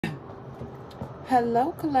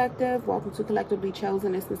Hello, collective. Welcome to Collectively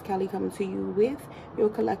Chosen. This is Kelly coming to you with your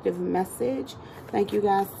collective message. Thank you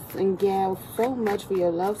guys and gals so much for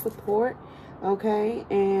your love, support, okay,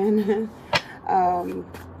 and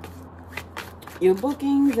your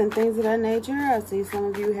bookings and things of that nature. I see some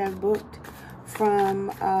of you have booked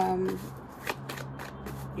from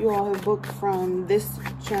you all have booked from this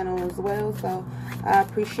channel as well, so I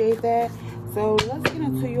appreciate that. So let's get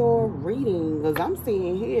into your reading, because I'm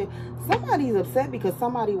seeing here somebody's upset because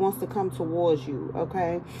somebody wants to come towards you,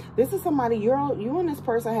 okay? This is somebody, you and this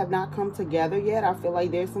person have not come together yet. I feel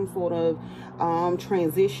like there's some sort of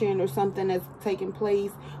transition or something that's taking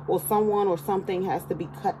place, or someone or something has to be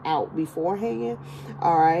cut out beforehand,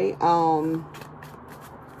 all right?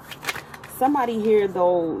 Somebody here,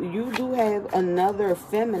 though, you do have another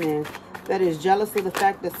feminine that is jealous of the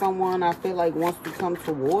fact that someone, I feel like, wants to come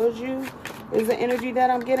towards you, is the energy that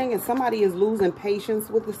I'm getting. And somebody is losing patience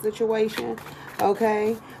with the situation,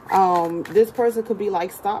 okay? This person could be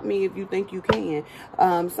like, stop me if you think you can.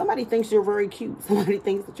 Somebody thinks you're very cute. Somebody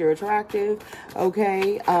thinks that you're attractive,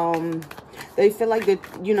 okay? They feel like that,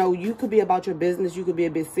 you know, you could be about your business. You could be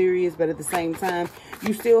a bit serious, but at the same time,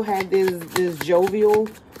 you still have this jovial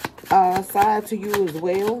side to you as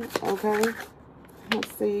well, okay?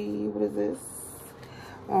 Let's see, what is this?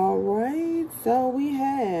 All right, so we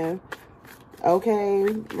have, okay,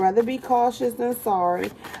 rather be cautious than sorry.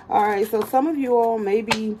 All right, so some of you all may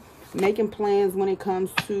be making plans when it comes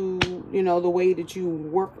to, you know, the way that you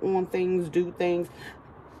work on things, do things.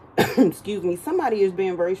 Excuse me. Somebody is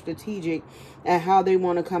being very strategic at how they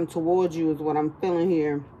want to come towards you is what I'm feeling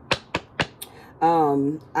here.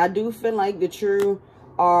 I do feel like that you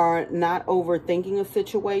are not overthinking a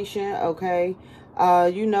situation, okay?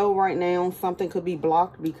 You know, right now something could be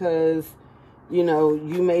blocked because, you know,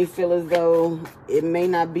 you may feel as though it may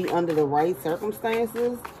not be under the right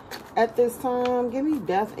circumstances at this time. Give me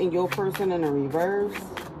death and your person in the reverse.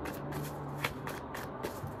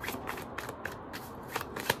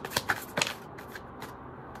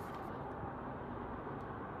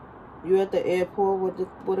 You at the airport,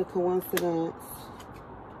 what a coincidence.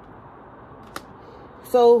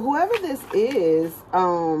 So whoever this is,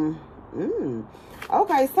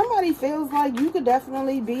 okay, somebody feels like you could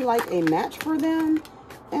definitely be like a match for them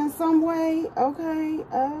in some way. Okay,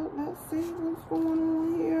 let's see what's going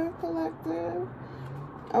on here, collective.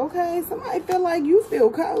 Okay, somebody feel like you feel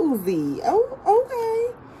cozy.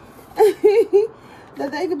 Oh, okay.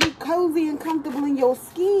 That they could be cozy and comfortable in your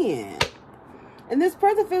skin. And this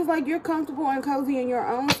person feels like you're comfortable and cozy in your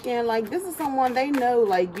own skin. Like, this is someone they know,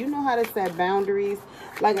 like, you know how to set boundaries.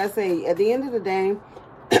 Like I say, at the end of the day,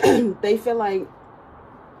 they feel like,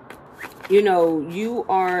 you know, you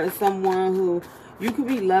are someone who you could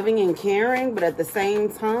be loving and caring, but at the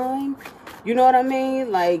same time, you know what I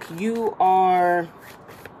mean? Like, you are,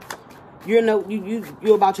 you're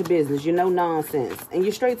about your business. You're no nonsense. And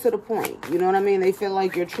you're straight to the point. You know what I mean? They feel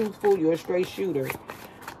like you're truthful. You're a straight shooter.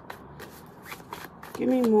 Give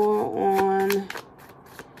me more on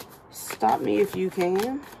stop me if you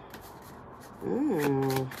can.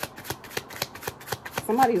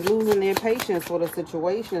 Somebody's losing their patience for the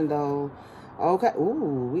situation, though. Okay.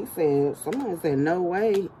 Ooh, someone said no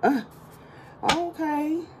way.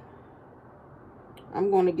 Okay. I'm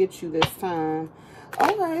going to get you this time.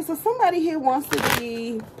 Okay, so somebody here wants to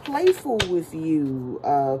be playful with you,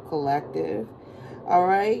 collective. All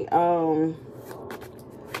right.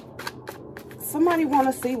 Somebody want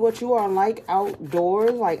to see what you are like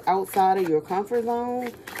outdoors, like outside of your comfort zone.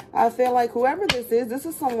 I feel like whoever this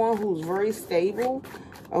is someone who's very stable.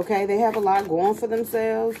 Okay, they have a lot going for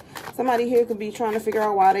themselves. Somebody here could be trying to figure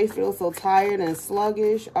out why they feel so tired and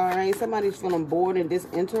sluggish. All right, somebody's feeling bored and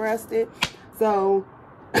disinterested. So,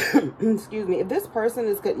 excuse me, if this person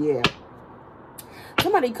is good, yeah.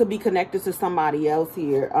 Somebody could be connected to somebody else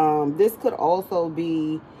here. This could also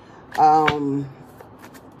be,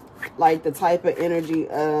 like the type of energy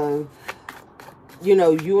of, you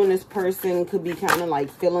know, you and this person could be kind of like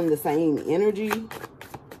feeling the same energy.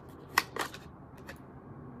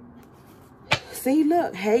 See,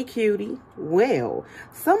 look, hey, cutie. Well,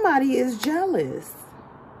 somebody is jealous.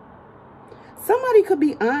 Somebody could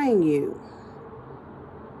be eyeing you.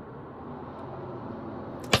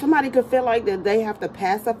 Somebody could feel like that they have to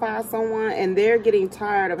pacify someone, and they're getting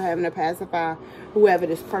tired of having to pacify whoever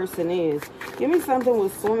this person is. Give me something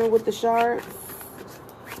with swimming with the sharks.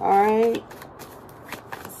 All right.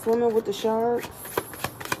 Swimming with the sharks.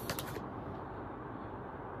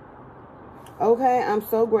 Okay, I'm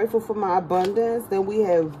so grateful for my abundance. Then we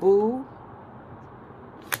have boo.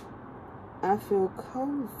 I feel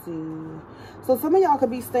cozy. So some of y'all could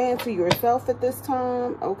be staying to yourself at this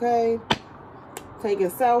time, okay? taking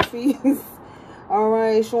selfies. All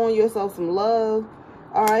right, showing yourself some love.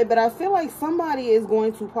 All right, but I feel like somebody is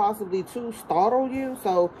going to possibly too startle you,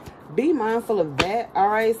 so be mindful of that. All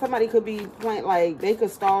right, somebody could be playing, like they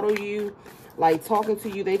could startle you, like talking to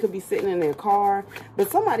you. They could be sitting in their car,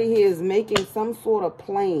 but somebody here is making some sort of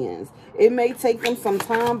plans. It may take them some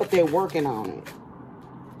time, but they're working on it.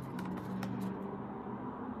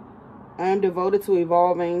 I am devoted to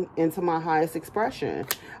evolving into my highest expression.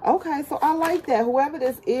 Okay, so I like that. Whoever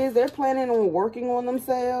this is, they're planning on working on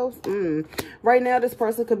themselves. Right now, this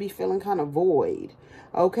person could be feeling kind of void.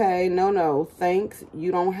 Okay, no, thanks.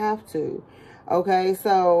 You don't have to. Okay,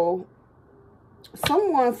 so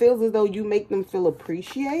someone feels as though you make them feel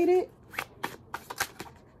appreciated.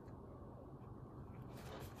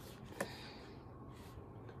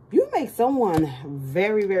 You make someone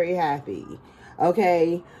very, very happy.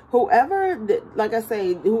 Okay, whoever, like I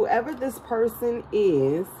say, whoever this person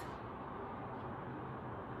is,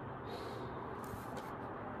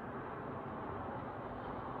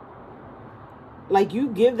 like you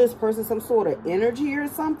give this person some sort of energy or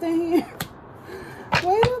something here.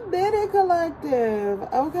 Wait a minute, collective.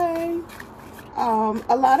 Okay.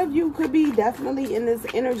 A lot of you could be definitely in this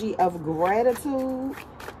energy of gratitude.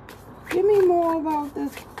 Give me more about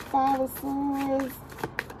this Five of Swords.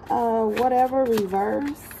 Whatever,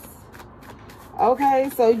 reverse. Okay,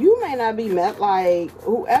 so you may not be met, like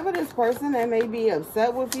whoever this person that may be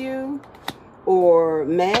upset with you or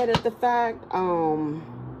mad at the fact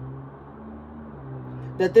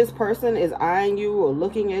that this person is eyeing you or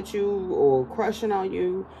looking at you or crushing on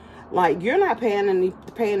you, like you're not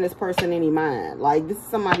paying this person any mind. Like this is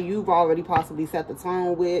somebody you've already possibly set the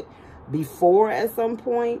tone with before at some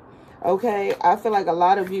point. Okay, I feel like a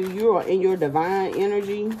lot of you are in your divine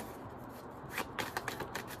energy.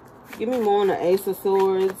 Give me more on the Ace of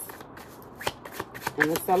Swords and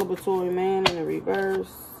the celebratory man in the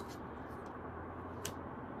reverse.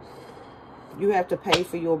 You have to pay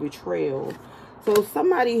for your betrayal. So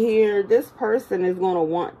somebody here, this person is going to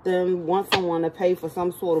want someone to pay for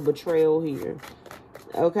some sort of betrayal here.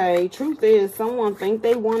 Okay, truth is, someone think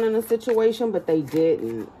they won in a situation, but they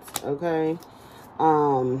didn't. Okay.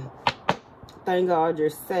 Thank God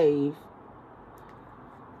you're safe.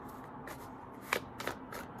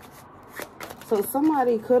 So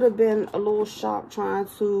somebody could have been a little shocked trying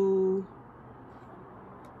to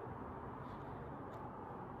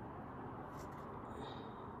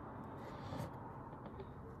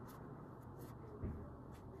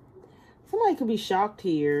somebody could be shocked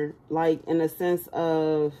here, like in a sense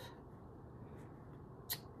of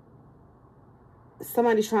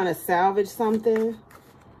somebody's trying to salvage something.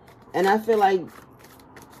 And I feel like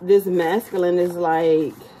this masculine is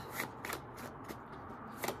like,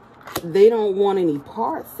 they don't want any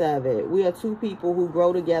parts of it. We are two people who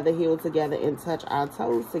grow together, heal together, and touch our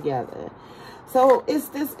toes together. So it's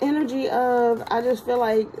this energy of, I just feel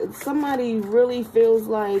like somebody really feels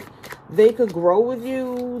like they could grow with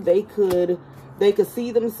you. They could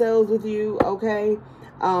see themselves with you. Okay.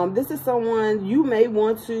 This is someone you may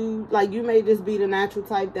want to, like, you may just be the natural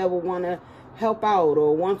type that will want to help out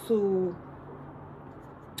or want to,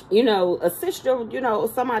 you know, assist your, you know,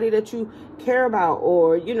 somebody that you care about,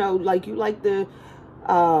 or, you know, like you like the,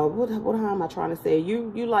 how am I trying to say?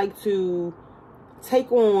 You like to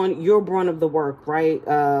take on your brunt of the work, right?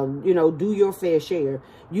 You know, do your fair share.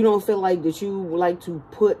 You don't feel like that you like to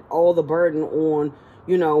put all the burden on,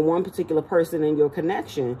 you know, one particular person in your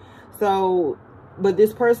connection. So, but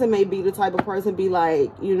this person may be the type of person, be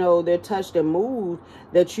like, you know, they're touched and moved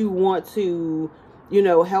that you want to, you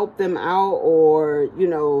know, help them out, or, you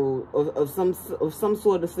know, of some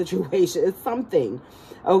sort of situation. It's something,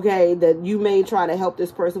 okay, that you may try to help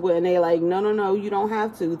this person with, and they're like, no, you don't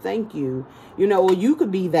have to, thank you. You know, or you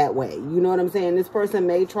could be that way. You know what I'm saying? This person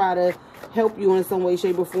may try to help you in some way,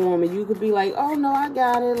 shape, or form, and you could be like, oh, no, I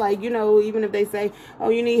got it. Like, you know, even if they say, oh,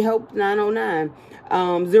 you need help, 909,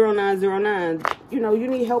 0909, you know, you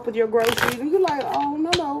need help with your groceries, and you're like, oh,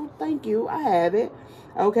 no, thank you, I have it.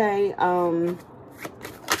 Okay,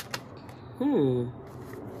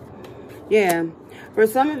 yeah, for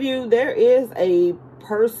some of you, there is a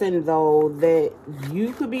person, though, that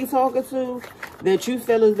you could be talking to that you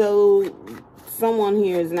feel as though someone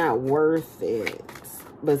here is not worth it.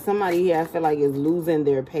 But somebody here, I feel like, is losing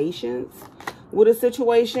their patience with a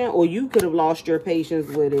situation, or you could have lost your patience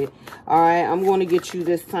with it. All right, I'm going to get you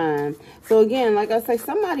this time. So again, like I say,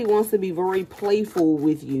 somebody wants to be very playful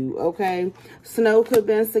with you. Okay, snow could have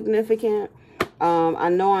been significant. I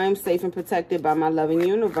know I am safe and protected by my loving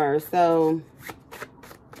universe. So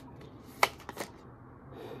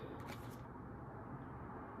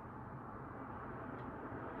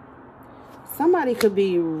Somebody could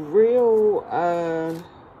be real,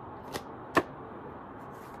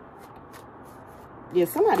 yeah,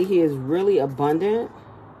 somebody here is really abundant.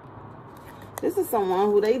 This is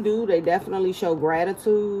someone who they definitely show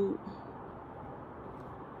gratitude.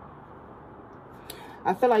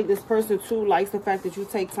 I feel like this person too likes the fact that you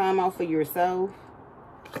take time out for yourself.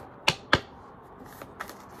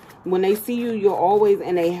 When they see you, you're always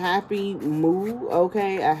in a happy mood,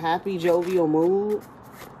 okay? A happy, jovial mood.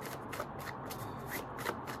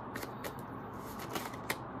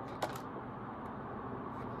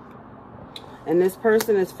 And this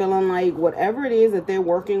person is feeling like whatever it is that they're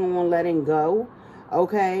working on letting go,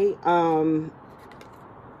 okay?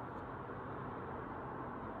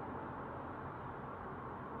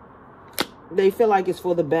 They feel like it's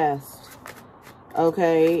for the best,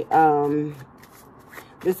 okay?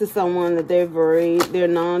 This is someone that they're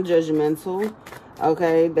non-judgmental,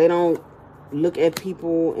 okay? They don't look at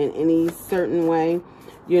people in any certain way.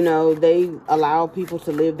 You know, they allow people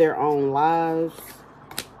to live their own lives.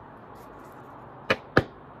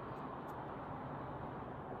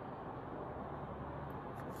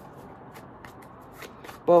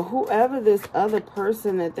 But whoever this other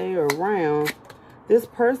person that they are around, this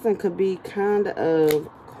person could be kind of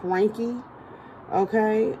cranky,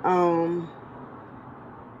 okay?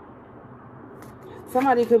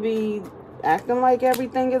 Somebody could be acting like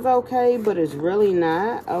everything is okay, but it's really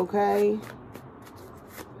not, okay?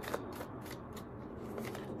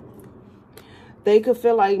 They could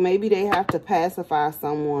feel like maybe they have to pacify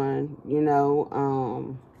someone, you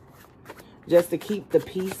know, just to keep the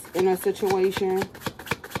peace in a situation.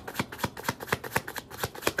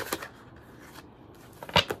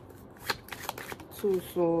 Two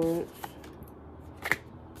Swords.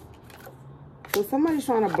 So somebody's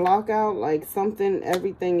trying to block out like something,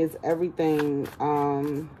 everything is everything.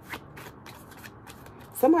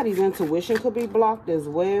 Somebody's intuition could be blocked as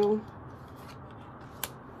well.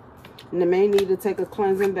 And they may need to take a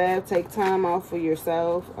cleansing bath, take time out for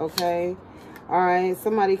yourself, okay? All right,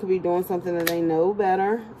 somebody could be doing something that they know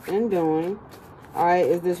better in doing. All right,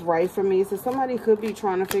 is this right for me? So somebody could be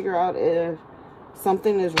trying to figure out if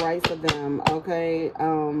something is right for them, okay?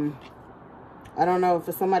 I don't know if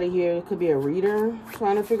for somebody here, it could be a reader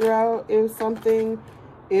trying to figure out if something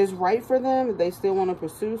is right for them, if they still want to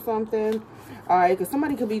pursue something. All right, because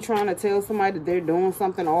somebody could be trying to tell somebody that they're doing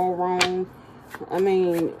something all wrong. I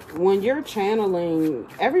mean, when you're channeling,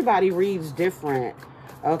 everybody reads different,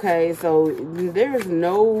 okay? So there's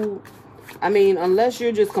no, I mean, unless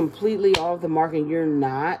you're just completely off the mark and you're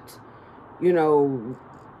not, you know,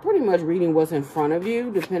 pretty much reading what's in front of you,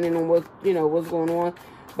 depending on what, you know, what's going on.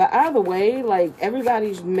 But either way, like,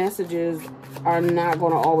 everybody's messages are not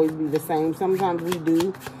going to always be the same. Sometimes we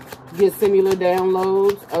do get similar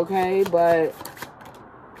downloads, okay? But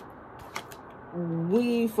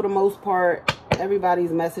we, for the most part,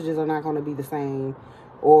 everybody's messages are not going to be the same.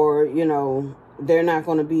 Or, you know, they're not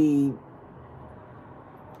going to be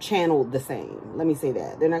channeled the same. Let me say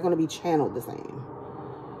that. They're not going to be channeled the same.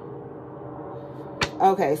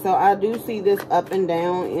 Okay, so I do see this up and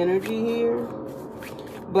down energy here.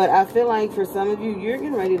 But I feel like for some of you, you're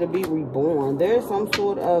getting ready to be reborn. There's some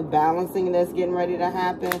sort of balancing that's getting ready to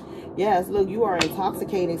happen. Yes, look, you are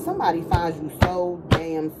intoxicating. Somebody finds you so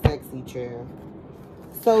damn sexy, chair.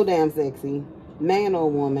 So damn sexy. Man or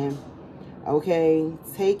woman. Okay,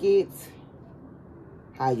 take it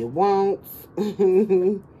how you want.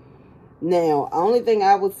 Now, only thing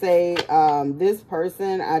I would say, this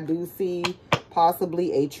person, I do see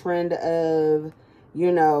possibly a trend of,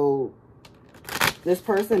 you know, this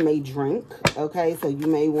person may drink, okay? So you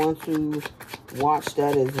may want to watch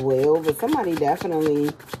that as well. But somebody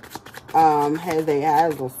definitely has their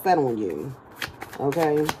eyes set on you,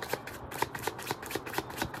 okay?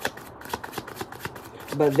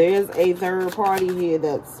 But there's a third party here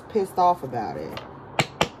that's pissed off about it.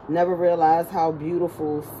 Never realized how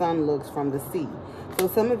beautiful sun looks from the sea. So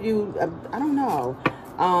some of you, I don't know.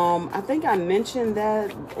 I think I mentioned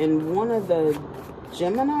that in one of the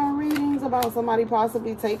Gemini readings about somebody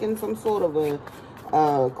possibly taking some sort of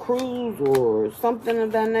a cruise or something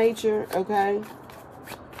of that nature, okay?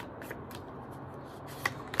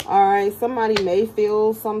 All right, somebody may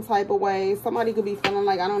feel some type of way. Somebody could be feeling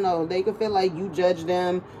like, I don't know, they could feel like you judge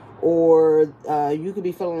them, or you could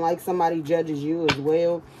be feeling like somebody judges you as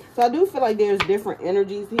well. So I do feel like there's different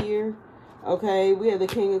energies here, okay? We have the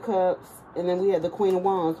King of Cups, and then we have the Queen of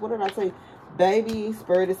Wands. What did I say? Baby,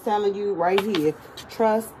 Spirit is telling you right here,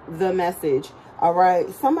 trust the message. All right,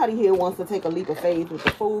 somebody here wants to take a leap of faith with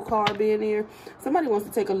the Fool card being here. Somebody wants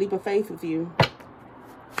to take a leap of faith with you.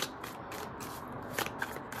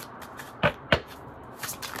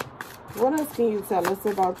 What else can you tell us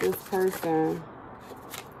about this person?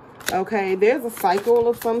 Okay, there's a cycle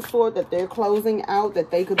of some sort that they're closing out, that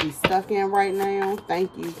they could be stuck in right now.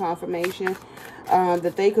 Thank you, confirmation.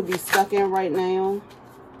 That they could be stuck in right now.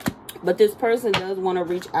 But this person does want to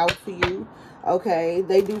reach out to you. Okay,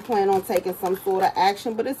 they do plan on taking some sort of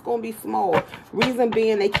action, but it's going to be small. Reason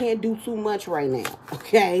being, they can't do too much right now.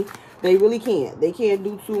 Okay, they really can't. They can't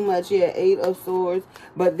do too much. Yeah, 8 of Swords.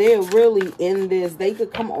 But they're really in this. They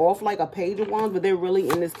could come off like a Page of Wands, but they're really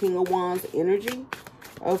in this King of Wands energy.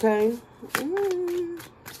 Okay.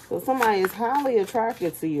 So somebody is highly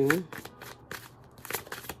attracted to you.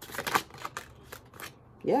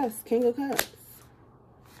 Yes, King of Cups.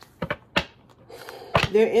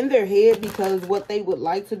 They're in their head because what they would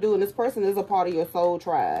like to do, and this person is a part of your soul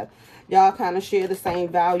tribe. Y'all kind of share the same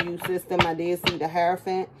value system. I did see the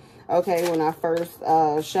Hierophant, okay, when I first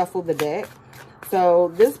shuffled the deck.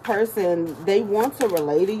 So this person, they want to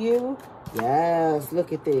relate to you. Yes,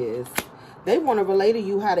 look at this. They want to relate to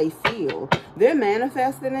you how they feel. They're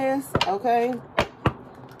manifesting this, okay?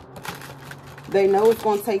 They know it's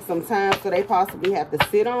going to take some time, so they possibly have to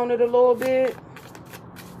sit on it a little bit.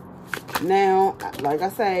 Now, like I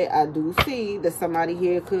say, I do see that somebody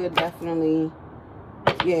here could definitely,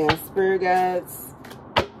 yeah, spirit guides.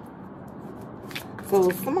 So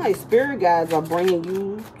somebody's spirit guides are bringing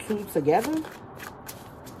you two together.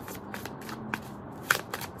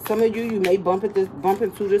 Some of you may bump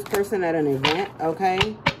into this person at an event,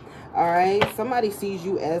 okay? All right. Somebody sees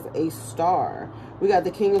you as a star. We got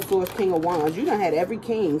the King of Swords, King of Wands. You done had every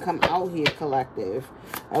king come out here, collective.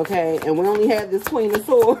 Okay. And we only have this Queen of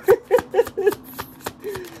Swords.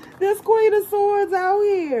 This Queen of Swords out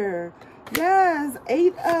here. Yes.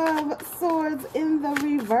 8 of Swords in the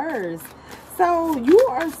reverse. So you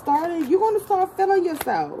are starting, you're going to start feeling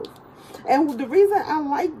yourself. And the reason I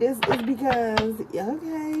like this is because,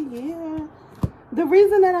 okay, yeah. The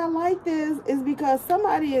reason that I like this is because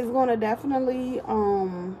somebody is going to definitely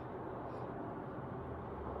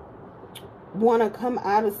want to come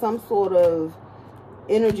out of some sort of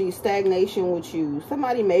energy stagnation with you.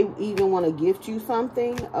 Somebody may even want to gift you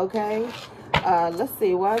something, okay? Let's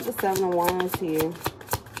see. Why is the 7 of Wands here?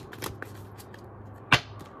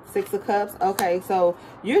 6 of Cups. Okay, so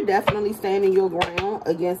you're definitely standing your ground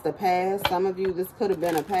against the past. Some of you, this could have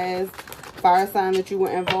been a past fire sign that you were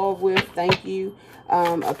involved with. Thank you.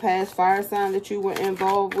 A past fire sign that you were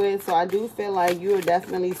involved with. So I do feel like you're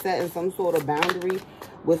definitely setting some sort of boundary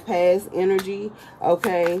with past energy.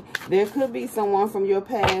 Okay, there could be someone from your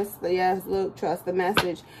past. Yes, look, trust the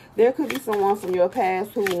message. There could be someone from your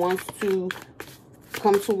past who wants to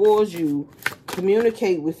come towards you,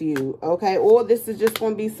 communicate with you, okay? Or this is just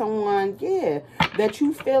going to be someone, yeah, that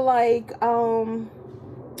you feel like, y'all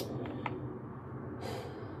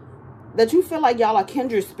are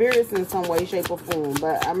kindred spirits in some way, shape, or form.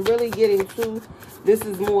 But I'm really getting to, this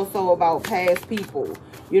is more so about past people.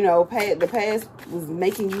 You know, the past was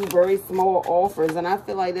making you very small offers, and I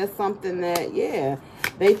feel like that's something that, yeah,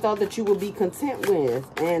 they thought that you would be content with,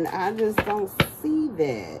 and I just don't see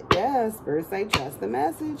that. Yes, Spirit say trust the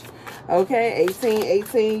message. Okay,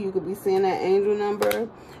 1818, you could be seeing that angel number.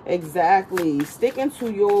 Exactly. Sticking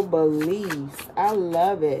to your beliefs. I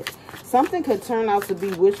love it. Something could turn out to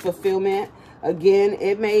be wish fulfillment. Again,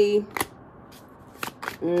 it may...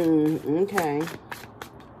 okay.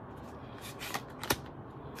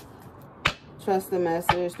 Trust the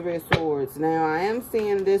message. 3 of Swords. Now, I am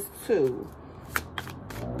seeing this too.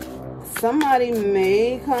 Somebody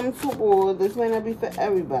may come toward, this may not be for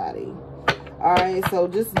everybody. All right, so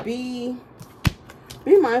just be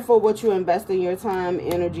mindful of what you invest in your time,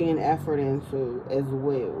 energy, and effort into as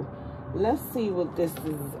well. Let's see what this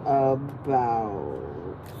is about.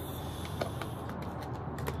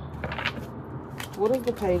 What is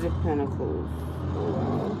the Page of Pentacles?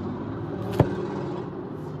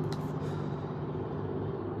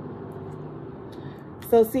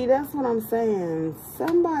 So, see, that's what I'm saying.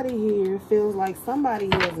 Somebody here feels like somebody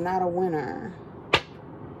here is not a winner.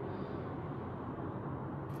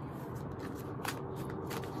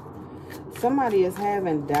 Somebody is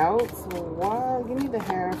having doubts. Why? Give me the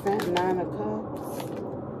Hierophant, 9 of Cups.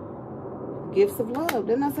 Gifts of love.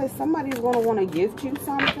 Didn't I say somebody's going to want to gift you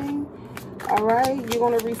something? All right? You're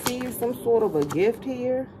going to receive some sort of a gift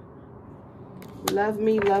here. Love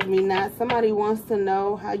me not. Somebody wants to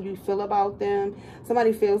know how you feel about them.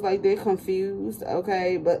 Somebody feels like they're confused,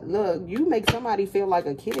 okay? But look, you make somebody feel like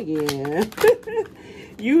a kid again.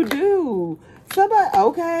 You do. Somebody,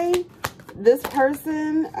 okay, this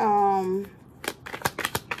person,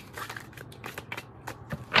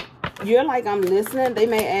 you're like, I'm listening. They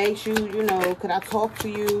may ask you, you know, could I talk to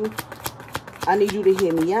you? I need you to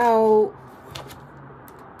hear me out.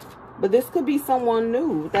 But this could be someone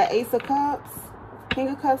new. That Ace of Cups, King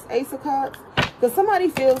of Cups, Ace of Cups. Because somebody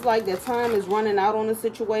feels like their time is running out on the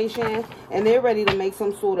situation and they're ready to make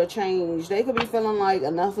some sort of change. They could be feeling like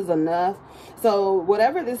enough is enough. So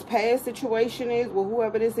whatever this past situation is, with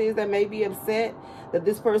whoever this is that may be upset that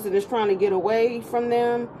this person is trying to get away from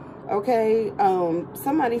them, okay,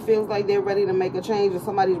 somebody feels like they're ready to make a change, or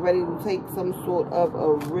somebody's ready to take some sort of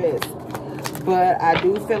a risk. But I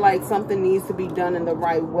do feel like something needs to be done in the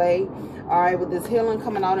right way. All right, with this healing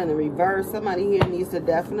coming out in the reverse, somebody here needs to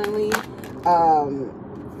definitely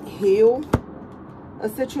heal a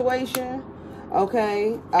situation.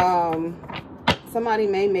 Okay, somebody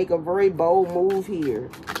may make a very bold move here.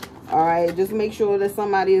 All right, just make sure that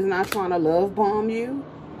somebody is not trying to love bomb you.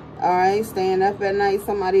 All right, staying up at night,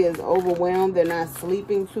 somebody is overwhelmed, they're not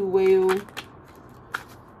sleeping too well.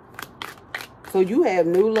 So you have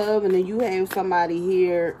new love, and then you have somebody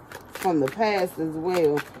here from the past as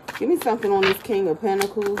well. Give me something on this King of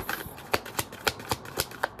Pentacles.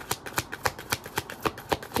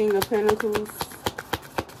 King of Pentacles.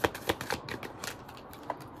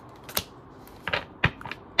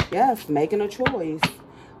 Yes, making a choice.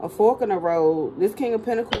 A fork in the road. This King of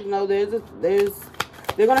Pentacles, no, they're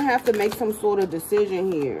going to have to make some sort of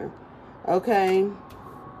decision here. Okay.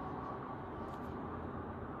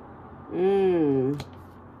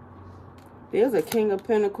 There's a King of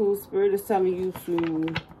Pentacles. Spirit is telling you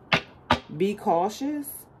to be cautious,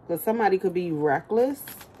 because somebody could be reckless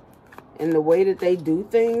in the way that they do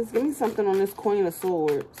things. Give me something on this Queen of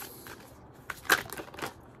Swords.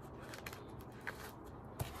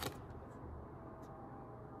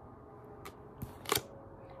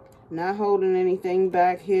 Not holding anything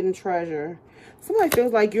back. Hidden treasure. Somebody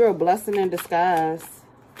feels like you're a blessing in disguise.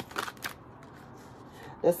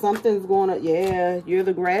 That something's going to... Yeah, you're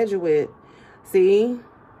the graduate. See?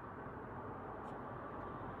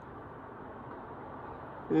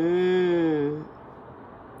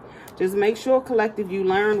 Just make sure, collective, you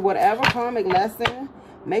learned whatever karmic lesson.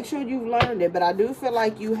 Make sure you've learned it. But I do feel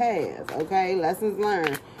like you have. Okay? Lessons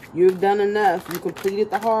learned. You've done enough. You completed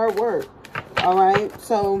the hard work. All right?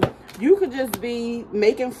 So you could just be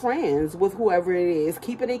making friends with whoever it is.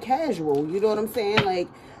 Keeping it casual. You know what I'm saying? Like,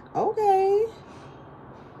 okay.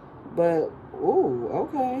 But, ooh,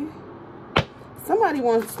 okay. Somebody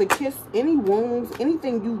wants to kiss any wounds,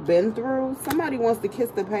 anything you've been through. Somebody wants to kiss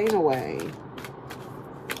the pain away.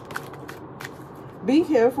 Be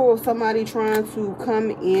careful of somebody trying to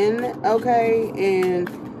come in, okay, and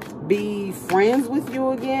be friends with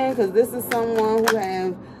you again. Because this is someone who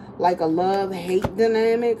have like a love-hate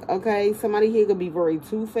dynamic, okay? Somebody here could be very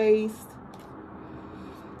two-faced.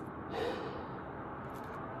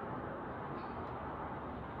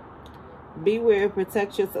 Beware,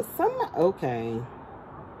 protect yourself. Okay.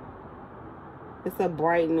 It's a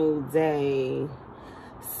bright new day.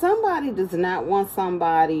 Somebody does not want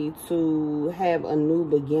somebody to have a new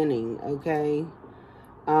beginning, okay?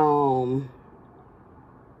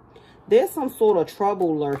 There's some sort of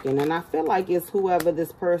trouble lurking, and I feel like it's whoever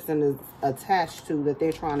this person is attached to that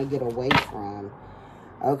they're trying to get away from.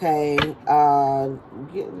 Okay. Yeah,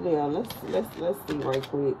 let's see right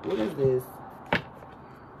quick. What is this?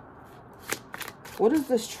 What is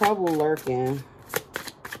this trouble lurking?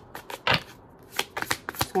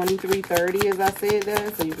 2330, as I said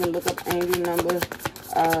that. So you can look up angel number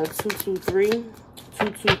 223,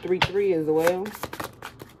 2233 as well.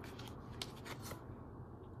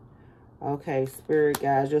 Okay, spirit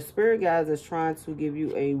guides. Your spirit guides is trying to give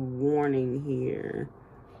you a warning here.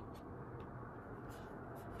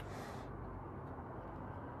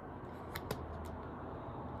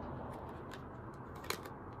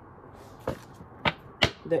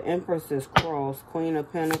 The Empress is crossed. Queen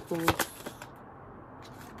of Pentacles.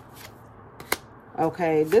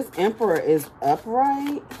 Okay, this Emperor is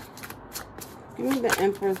upright. Give me the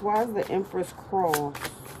Empress. Why is the Empress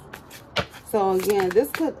crossed? So again, this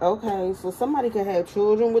could... Okay, so somebody could have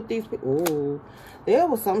children with these people. Ooh, there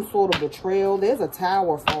was some sort of betrayal. There's a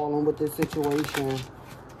tower falling with this situation.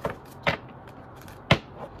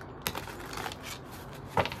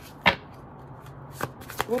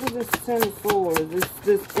 What is this Ten of Swords?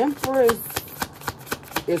 This Empress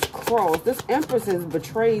is crossed. This Empress has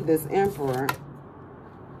betrayed this Emperor.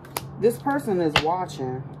 This person is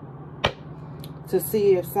watching to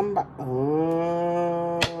see if somebody...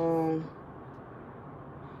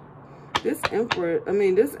 this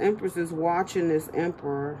Empress is watching this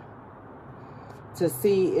Emperor to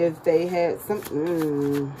see if they had some...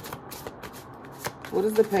 What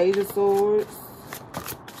is the Page of Swords?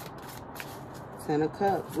 Ten of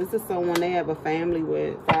Cups. This is someone they have a family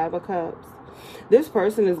with. Five of Cups. This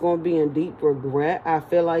person is going to be in deep regret, I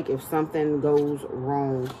feel like, if something goes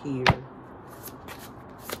wrong here.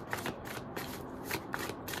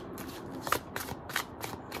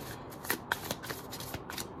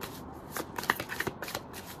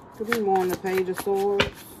 Could be more on the Page of Swords.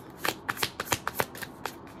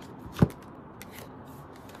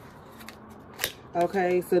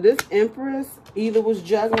 Okay, so this Empress either was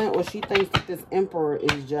juggling or she thinks that this Emperor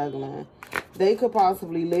is juggling. They could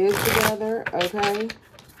possibly live together, okay?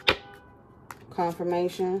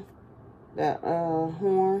 Confirmation. That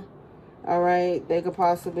horn. Alright, they could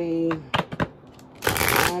possibly,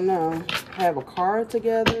 I don't know, have a car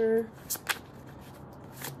together.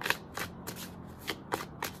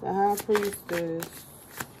 The High Priestess.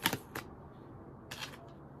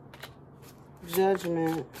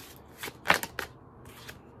 Judgment.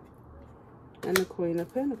 And the Queen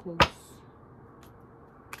of Pentacles.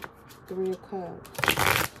 3 of Cups.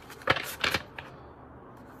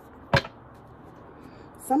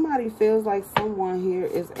 Somebody feels like someone here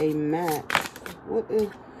is a match. What is...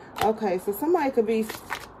 Okay, so somebody could be...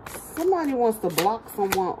 Somebody wants to block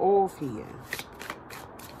someone off here.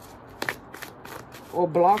 Or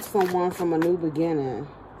block someone from a new beginning.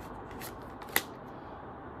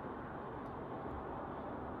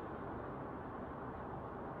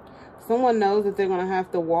 Someone knows that they're going to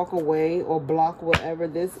have to walk away or block whatever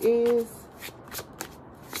this is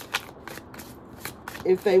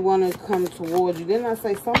if they want to come towards you. Then I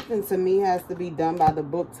say something to me has to be done by the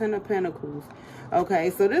book. 10 of Pentacles. Okay,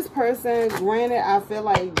 so this person, granted, I feel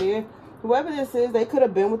like they're, whoever this is, they could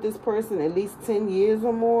have been with this person at least 10 years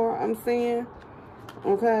or more, I'm saying.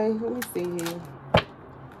 Okay, let me see here.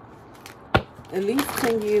 At least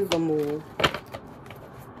 10 years or more.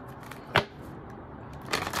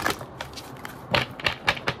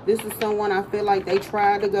 This is someone I feel like they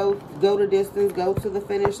tried to go the distance, go to the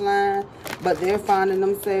finish line, but they're finding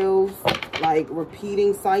themselves like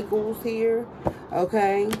repeating cycles here.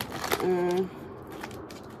 Okay.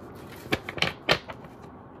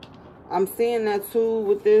 I'm seeing that too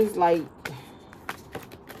with this, like,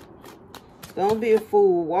 don't be a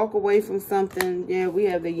fool. Walk away from something. Yeah, we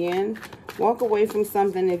have the yin. Walk away from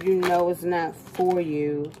something if you know it's not for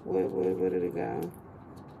you. Where did it go?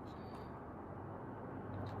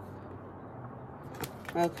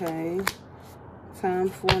 Okay. Time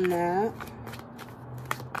for a nap.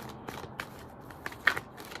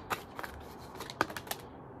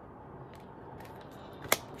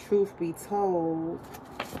 Truth be told.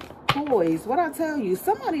 Boys, what I tell you,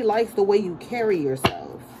 somebody likes the way you carry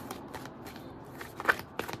yourself.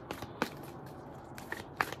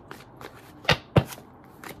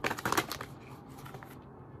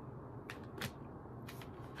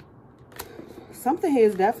 Something here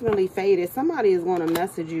is definitely faded. Somebody is going to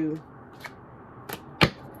message you.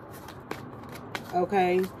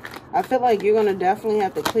 Okay. I feel like you're going to definitely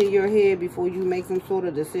have to clear your head before you make some sort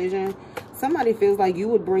of decision. Somebody feels like you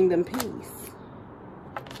would bring them peace.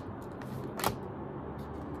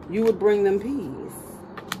 You would bring them peace.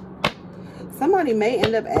 Somebody may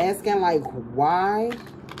end up asking, like, why?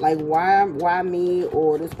 Like, why me?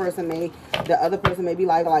 Or this person may, the other person may be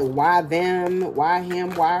like, why them? Why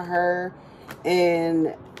him? Why her?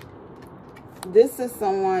 And this is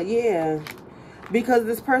someone, yeah, because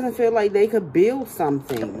this person feel like they could build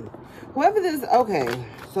something. Whoever this, okay,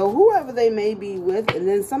 so whoever they may be with, and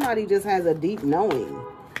then somebody just has a deep knowing.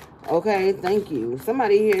 Okay, thank you.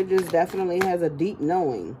 Somebody here just definitely has a deep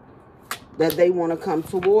knowing that they want to come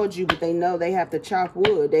towards you, but they know they have to chop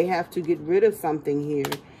wood. They have to get rid of something here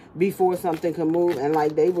before something can move, and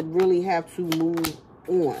like they would really have to move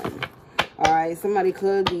on. All right, somebody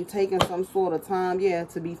could be taking some sort of time, yeah,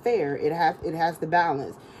 to be fair. It has to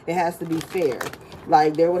balance. It has to be fair.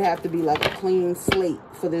 Like, there would have to be, like, a clean slate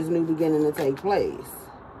for this new beginning to take place.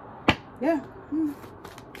 Yeah.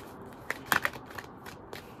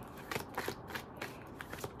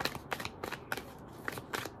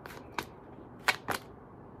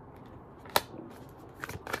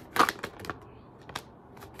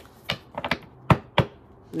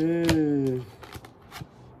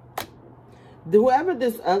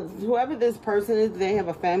 Whoever this person is, they have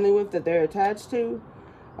a family with that they're attached to.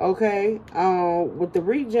 Okay, with the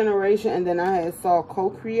regeneration, and then I saw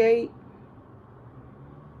co-create.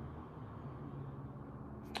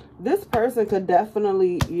 This person could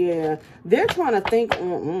definitely, yeah, they're trying to think.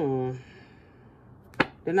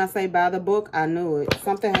 Didn't I say by the book? I knew it.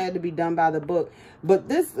 Something had to be done by the book. But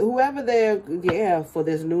this, whoever they're, yeah, for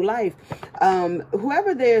this new life,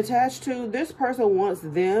 whoever they're attached to, this person wants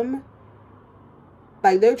them.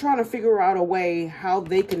 Like, they're trying to figure out a way how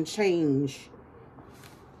they can change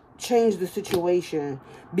change the situation,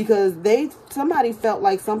 because somebody felt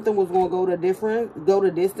like something was going to go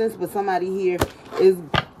to distance, but somebody here is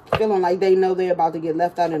feeling like they know they're about to get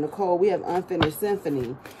left out in the cold. We have unfinished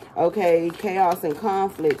symphony. Okay, chaos and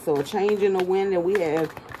conflict. So a change in the wind, and we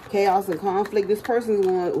have chaos and conflict. This person is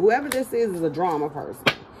going, whoever this is a drama person.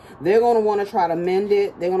 They're going to want to try to mend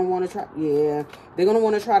it. They're going to want to try, yeah. They're going to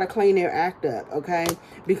want to try to clean their act up, okay?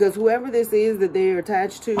 Because whoever this is that they're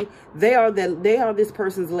attached to, they are this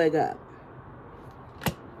person's leg up.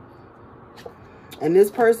 And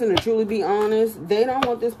this person, to truly be honest, they don't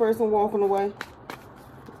want this person walking away.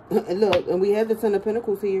 Look, and we have the Ten of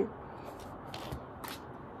Pentacles here.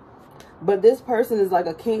 But this person is like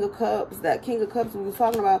a King of Cups. That King of Cups we was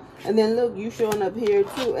talking about. And then look, you showing up here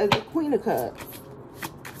too as the Queen of Cups.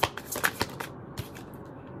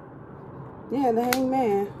 Yeah, the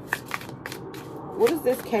Hangman. What is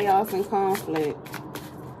this chaos and conflict?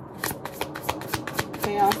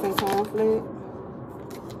 Chaos and conflict.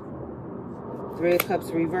 Three of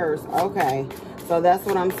Cups reverse. Okay. So that's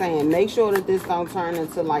what I'm saying. Make sure that this don't turn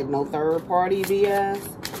into like no third party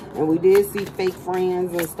BS. And we did see fake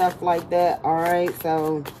friends and stuff like that. All right.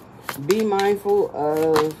 So be mindful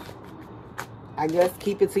of, I guess,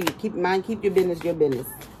 keep it to you. Keep in mind, keep your business your business.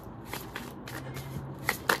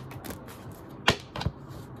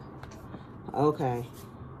 Okay.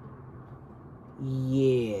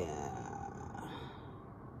 Yeah.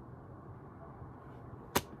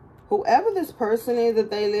 Whoever this person is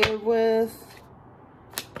that they live with,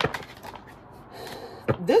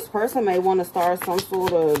 this person may want to start some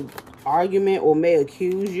sort of argument or may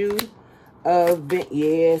accuse you of being,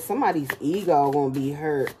 yeah, somebody's ego gonna be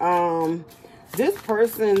hurt.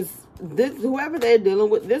 Whoever they're dealing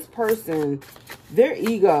with, this person, their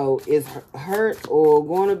ego is hurt or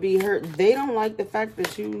going to be hurt. They don't like the fact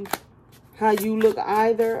that how you look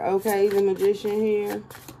either. Okay, the Magician here.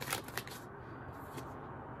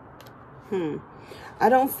 I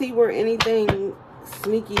don't see where anything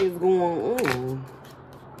sneaky is going on.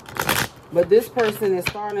 But this person is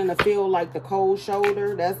starting to feel like the cold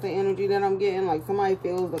shoulder. That's the energy that I'm getting. Like somebody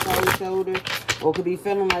feels the cold shoulder. Or could be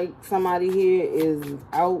feeling like somebody here is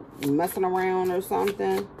out messing around or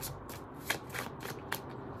something.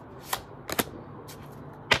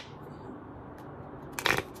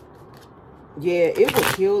 Yeah, it would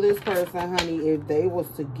kill this person, honey, if they was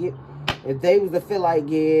to feel like,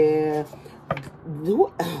 yeah,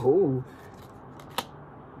 oh,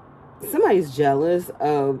 somebody's jealous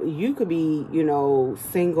of, you could be, you know,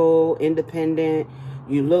 single, independent,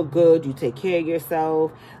 you look good, you take care of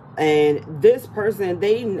yourself, and this person,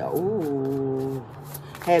 they know,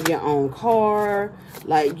 have your own car,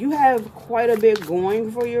 like, you have quite a bit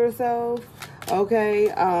going for yourself, okay,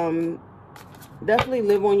 definitely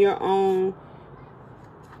live on your own.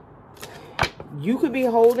 You could be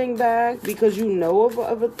holding back because you know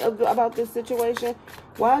about this situation.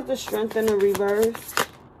 Why is the Strength in the reverse?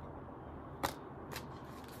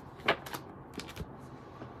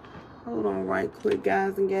 Hold on right quick,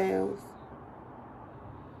 guys and gals.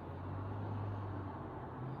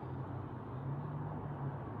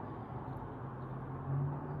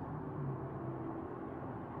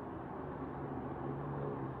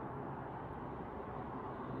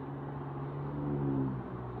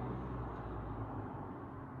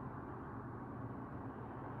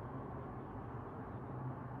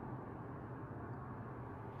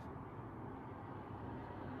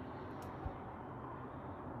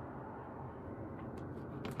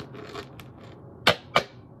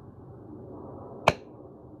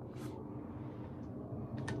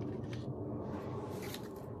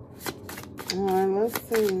 Let's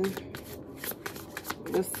see.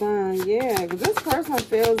 The Sun, yeah, because this person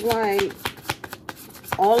feels like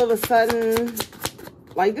all of a sudden,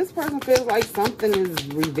 like this person feels like something is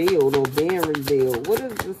revealed or being revealed. What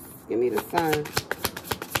is this? Give me the Sun.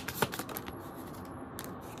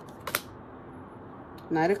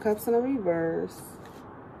 Knight of Cups in a reverse.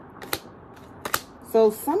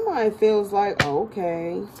 So somebody feels like, oh,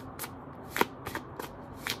 okay.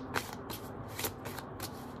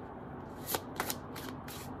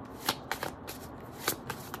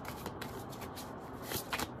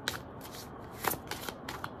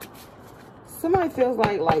 Somebody feels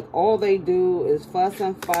like all they do is fuss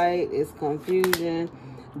and fight, is confusion.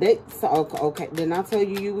 Okay, didn't I tell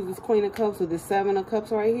you was this Queen of Cups with this Seven of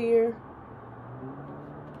Cups right here?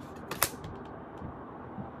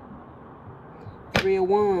 Three of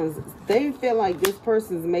Wands. They feel like this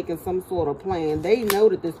person's making some sort of plan. They know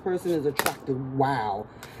that this person is attracted. Wow.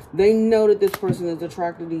 They know that this person is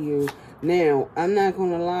attracted to you. Now, I'm not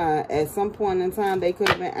going to lie. At some point in time, they could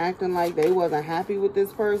have been acting like they wasn't happy with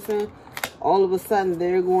this person. all of a sudden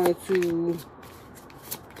they're going to,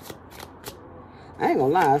 I ain't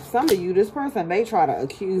gonna lie, some of you, this person may try to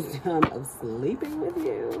accuse them of sleeping with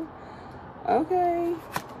you. Okay.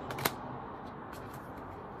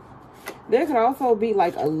 There could also be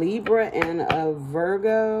like a Libra and a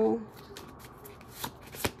Virgo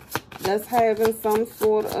that's having some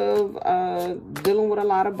sort of dealing with a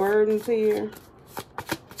lot of burdens here.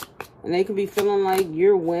 And they could be feeling like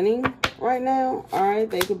you're winning right now. All right.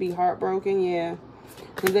 They could be heartbroken. Yeah.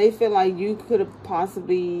 Because they feel like you could have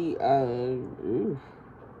possibly... ooh,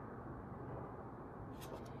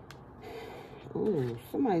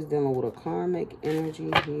 somebody's dealing with a karmic energy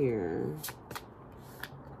here.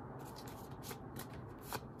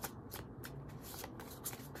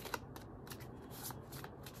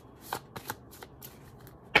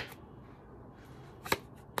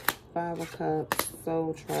 Five of Cups,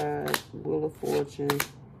 Soul Tribe, Wheel of Fortune,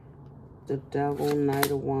 the Devil, Knight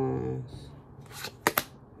of Wands,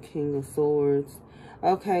 King of Swords.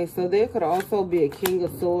 Okay, so there could also be a King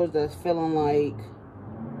of Swords that's feeling like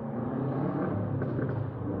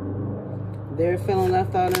they're feeling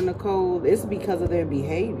left out in the cold. It's because of their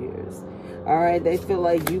behaviors. All right, they feel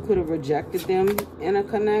like you could have rejected them in a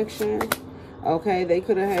connection. Okay, they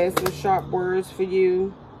could have had some sharp words for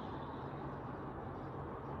you.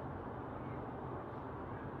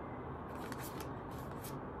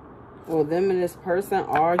 Well, them and this person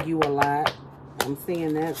argue a lot. I'm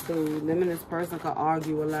seeing that too. Them and this person could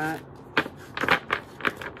argue a lot.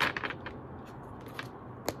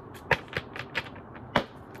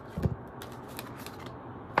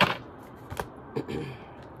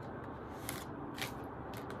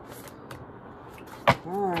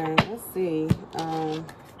 Alright, let's see.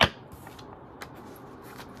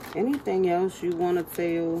 Anything else you want to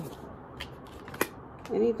tell?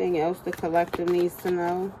 Anything else the collective needs to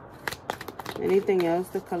know? Anything else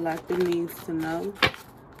the collective needs to know?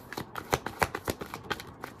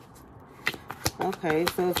 Okay,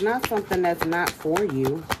 so it's not something that's not for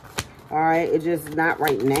you. All right, it's just not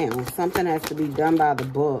right now. Something has to be done by the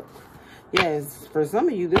book. Yes, for some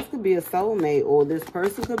of you, this could be a soulmate, or this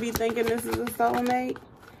person could be thinking this is a soulmate,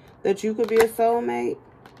 that you could be a soulmate.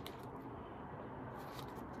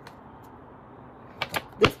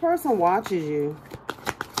 This person watches you.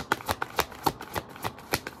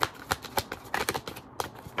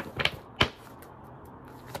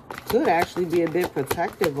 Could actually be a bit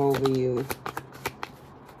protective over you.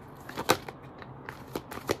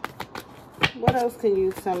 What else can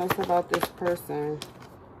you tell us about this person?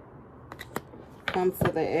 Come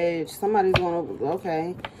to the edge. Somebody's going to...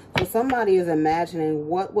 Okay. So somebody is imagining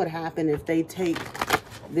what would happen if they take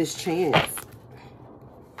this chance.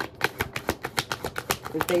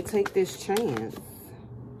 If they take this chance.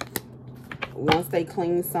 Once they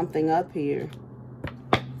clean something up here.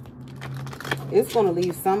 It's going to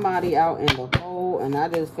leave somebody out in the cold. And I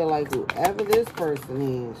just feel like whoever this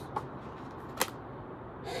person is.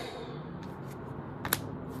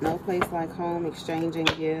 No place like home, exchanging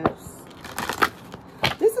gifts.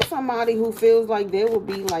 This is somebody who feels like there will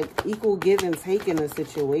be like equal give and take in a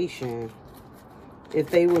situation. If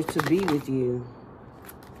they were to be with you.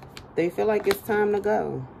 They feel like it's time to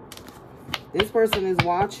go. This person is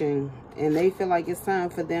watching. And they feel like it's time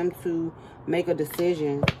for them to make a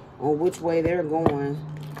decision on which way they're going.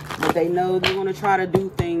 But they know they're going to try to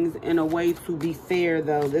do things in a way to be fair,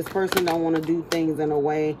 though. This person don't want to do things in a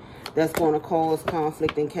way that's going to cause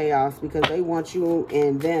conflict and chaos, because they want you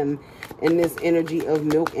and them in this energy of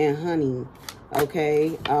milk and honey.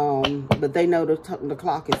 Okay? But they know the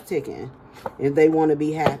clock is ticking if they want to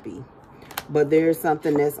be happy. But there's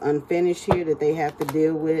something that's unfinished here that they have to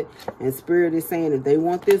deal with. And Spirit is saying if they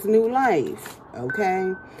want this new life,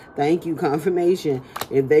 okay? Thank you, confirmation.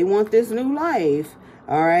 If they want this new life,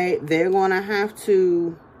 all right, they're going to have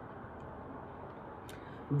to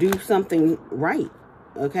do something right,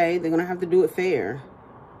 okay? They're going to have to do it fair.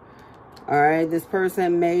 All right, this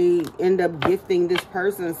person may end up gifting this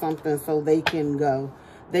person something so they can go.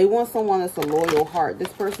 They want someone that's a loyal heart. This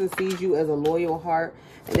person sees you as a loyal heart,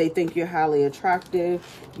 and they think you're highly attractive.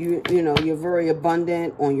 You know, you're very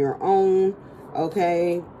abundant on your own,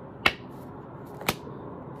 okay?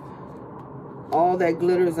 All that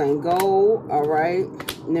glitters ain't gold, all right?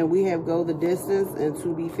 And then we have go the distance and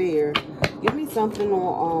to be fair. Give me something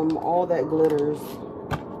on all that glitters.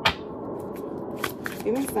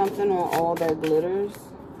 Give me something on all that glitters.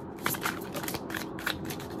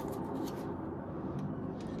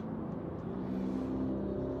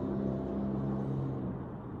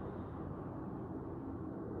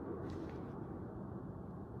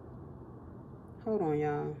 Hold on,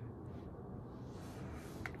 y'all.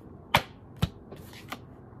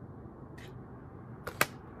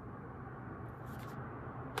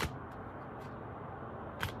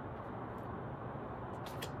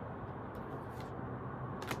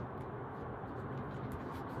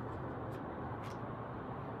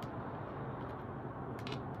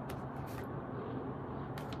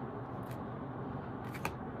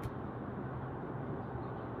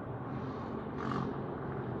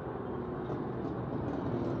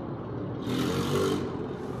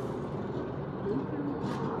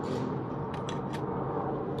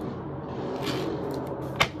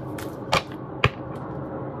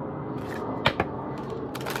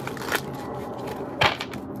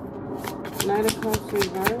 Knight of Cups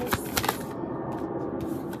reverse.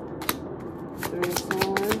 3 of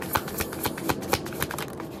Swords.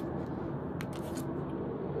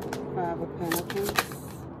 5 of Pentacles.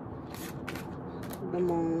 The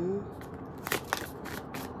Moon.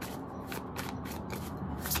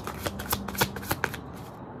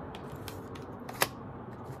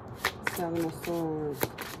 Seven of Swords.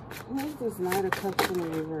 What is this Knight of Cups in the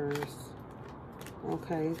reverse?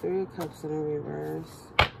 Okay, 3 of Cups in the reverse.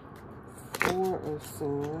 4 of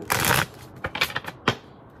Swords.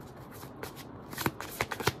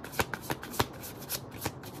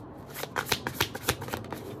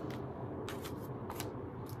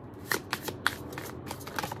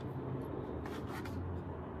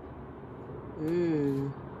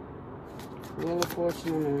 Wheel of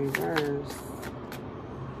Fortune in the reverse.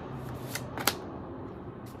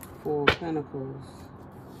 4 of Pentacles.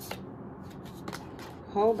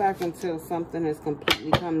 Hold back until something has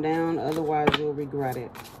completely come down. Otherwise, you'll regret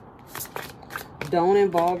it. Don't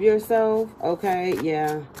involve yourself. Okay,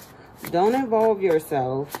 yeah. Don't involve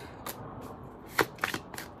yourself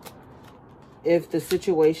if the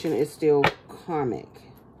situation is still karmic.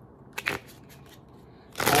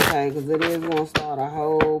 Okay, because it is going to start a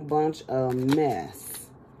whole bunch of mess.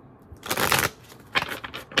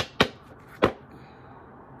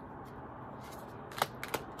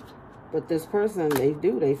 But this person, they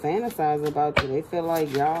fantasize about you. They feel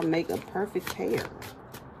like y'all make a perfect pair.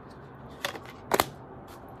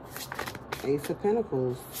 Ace of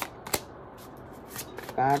Pentacles.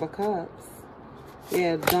 5 of Cups.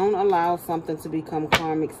 Yeah, don't allow something to become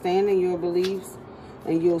karmic. Stand in your beliefs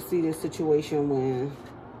and you'll see this situation win.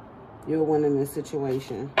 You'll win in this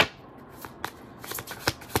situation.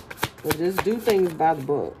 But just do things by the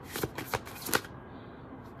book.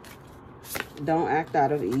 Don't act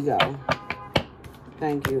out of ego.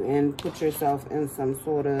 Thank you. And put yourself in some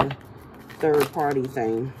sort of third party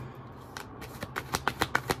thing.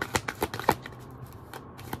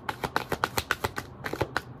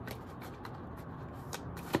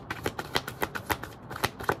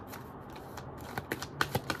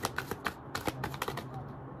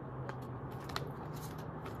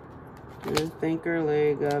 And thinker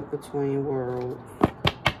leg up between worlds.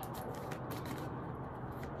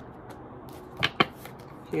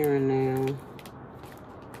 Here and now.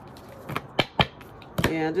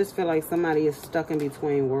 Yeah, I just feel like somebody is stuck in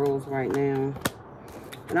between worlds right now.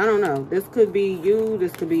 And I don't know. This could be you.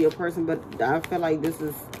 This could be your person. But I feel like this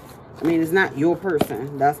is... I mean, it's not your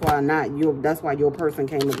person. That's why your person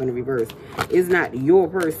came up in the reverse. It's not your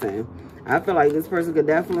person. I feel like this person could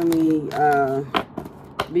definitely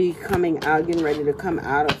be coming out, getting ready to come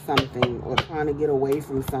out of something. Or trying to get away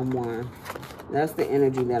from someone. That's the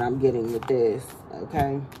energy that I'm getting with this.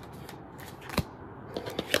 Okay,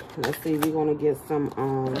 let's see. We're gonna get some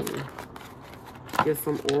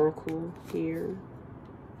oracle here.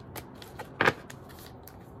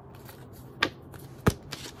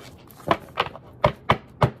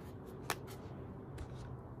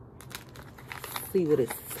 See what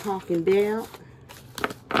it's talking about.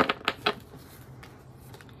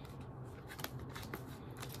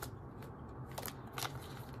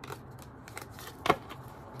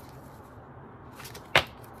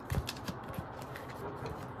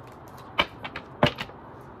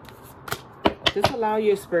 Just allow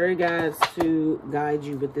your spirit guides to guide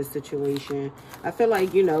you with this situation. I feel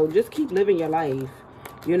like, you know, just keep living your life.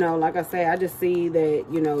 You know, like I say, I just see that,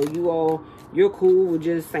 you know, you're cool with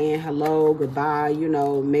just saying hello, goodbye, you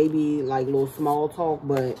know, maybe like a little small talk.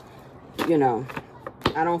 But, you know,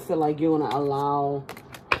 I don't feel like you're going to allow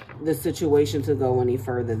the situation to go any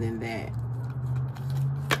further than that.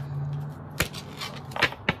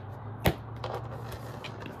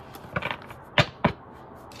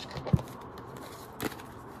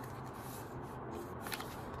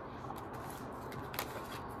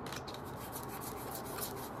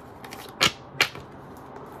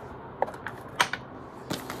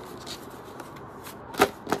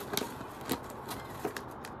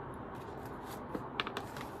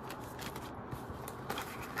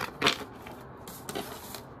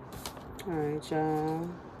 Alright, y'all.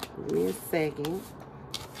 Give me a second.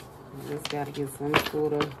 Just got to get some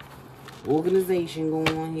sort of organization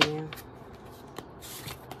going here.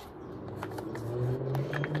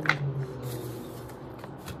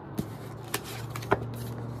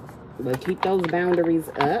 But keep those boundaries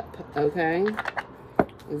up, okay?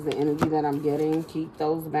 Is the energy that I'm getting. Keep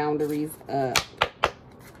those boundaries up.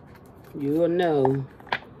 You'll know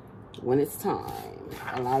when it's time.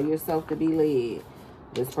 Allow yourself to be led.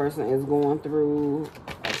 This person is going through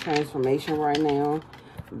a transformation right now.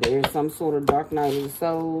 There's some sort of dark night of the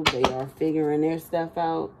soul. They are figuring their stuff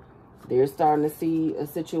out. They're starting to see a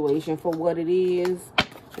situation for what it is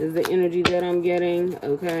the energy that I'm getting,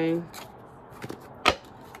 okay?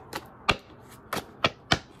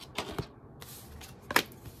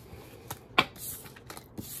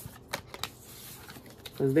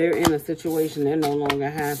 Because they're in a situation they're no longer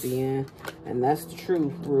happy in. And that's the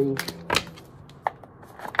truth, Ruth.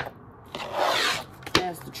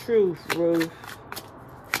 That's the truth, Ruth.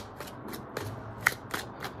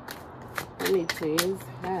 Let me please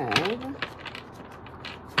have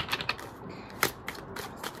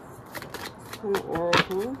some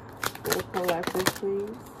oracle for the collective, please.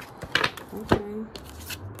 Okay.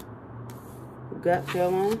 Gut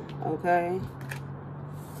feeling, okay.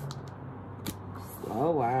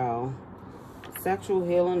 Oh, wow. Sexual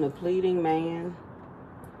healing, depleting man.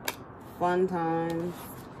 Fun times.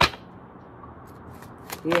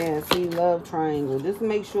 Yeah, see, love triangle. Just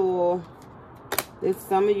make sure,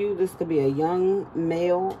 some of you, this could be a young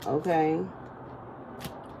male, okay?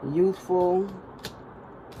 Youthful.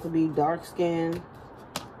 Could be dark skinned.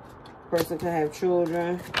 Person could have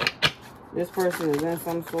children. This person is in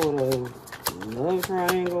some sort of love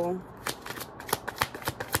triangle.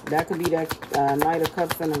 That could be that Knight of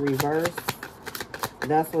Cups in the reverse.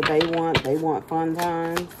 That's what they want. They want fun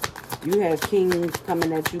times. You have kings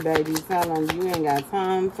coming at you, baby. Tell them you ain't got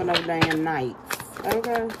time for no damn knights.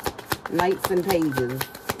 Okay? Knights and pages.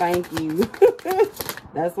 Thank you.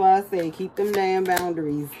 That's why I say keep them damn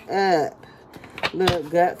boundaries up. Look,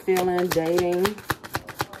 gut feeling, dating.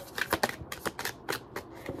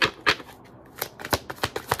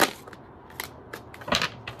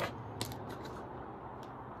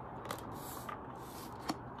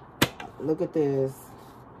 Look at this.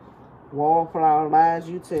 Wallflower, lies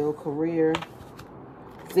you tell, career.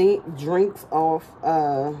 See, drinks off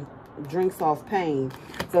pain.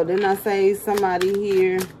 So didn't I say somebody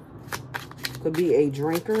here could be a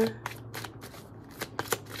drinker?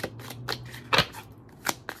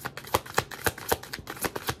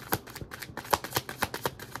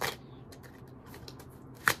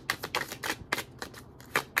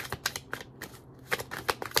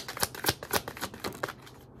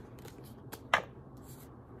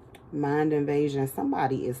 Mind invasion.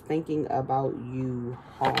 Somebody is thinking about you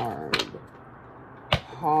hard.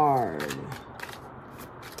 Hard.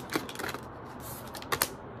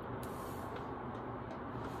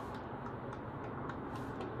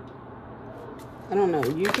 I don't know.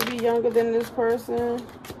 You could be younger than this person.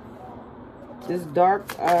 This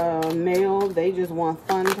dark male, they just want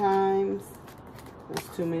fun times. That's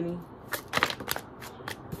too many.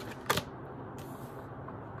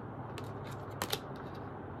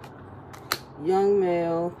 Young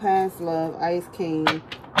male, past love, Ice King,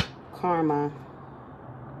 karma,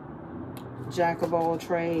 Jack of all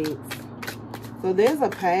trades. So there's a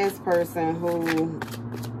past person who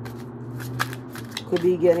could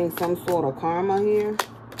be getting some sort of karma here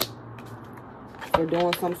for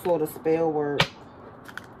doing some sort of spell work.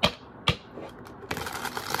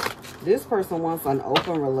 This person wants an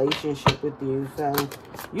open relationship with you. So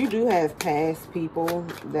you do have past people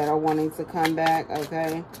that are wanting to come back,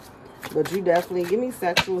 okay? But you definitely, give me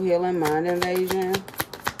sexual healing, mind invasion.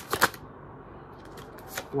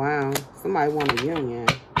 Wow, somebody want a union.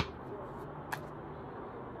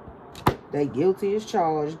 They guilty as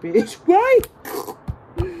charged, bitch. Right?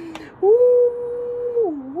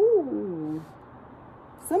 Ooh.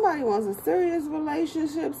 Somebody wants a serious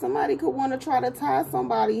relationship. Somebody could want to try to tie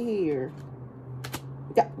somebody here.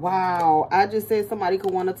 Wow, I just said somebody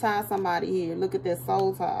could want to tie somebody here. Look at this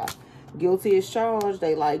soul tie. Guilty as charged.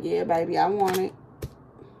 They like, yeah, baby, I want it.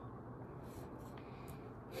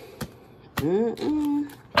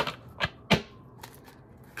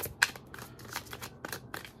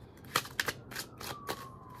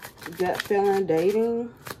 Gut feeling, dating.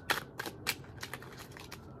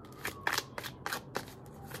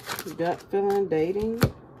 Gut feeling, dating.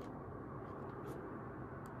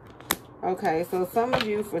 Okay, so some of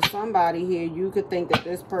you, for somebody here, you could think that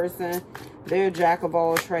this person, they're a jack of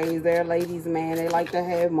all trades. They're a ladies' man. They like to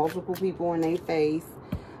have multiple people in their face.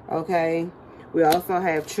 Okay. We also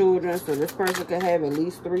have children. So this person could have at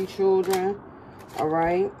least 3 children. All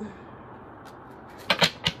right.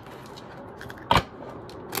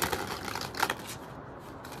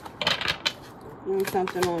 Give me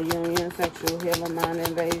something on union, sexual healing, mind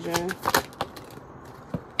invasion.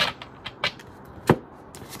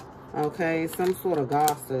 Okay, some sort of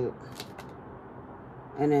gossip.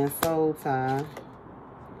 And then soul tie.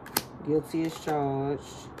 Guilty as charged.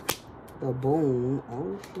 The boom.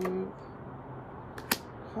 Oh, shit.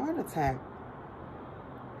 Heart attack.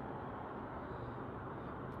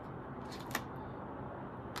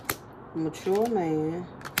 Mature man.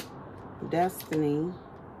 Destiny.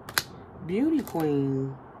 Beauty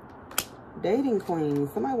queen. Dating queen.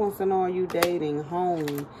 Somebody wants to know, are you dating?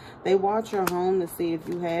 Home. They watch your home to see if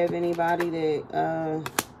you have anybody that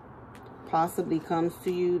possibly comes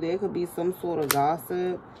to you. There could be some sort of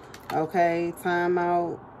gossip. Okay, time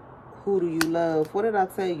out. Who do you love? What did I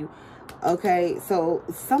tell you? Okay, so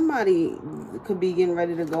somebody could be getting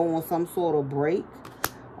ready to go on some sort of break.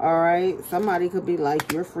 All right, somebody could be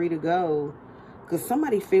like, you're free to go. Because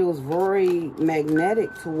somebody feels very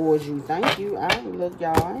magnetic towards you. Thank you. Look,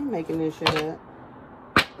 y'all, I ain't making this shit up.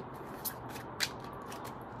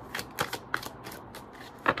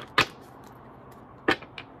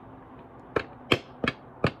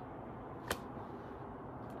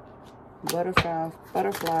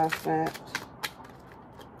 Butterfly effect.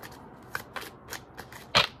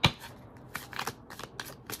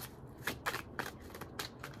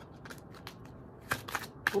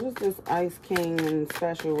 What is this Ice King and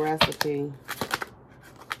special recipe?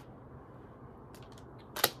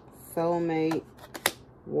 Soulmate,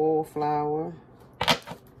 wallflower.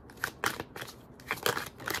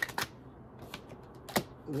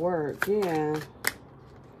 Work, yeah.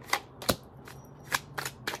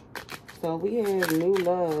 So we have new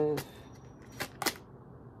love.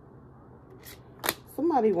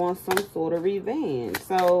 Somebody wants some sort of revenge.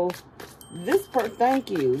 So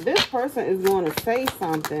thank you. This person is going to say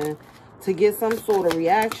something to get some sort of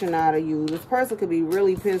reaction out of you. This person could be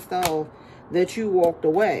really pissed off that you walked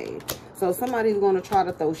away. So somebody's going to try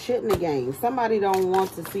to throw shit in the game. Somebody don't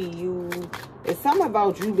want to see you. It's something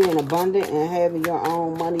about you being abundant and having your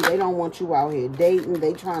own money. They don't want you out here dating.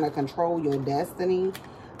 They trying to control your destiny.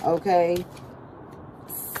 Okay?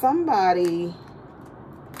 Somebody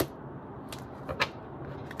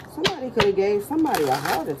could have gave somebody a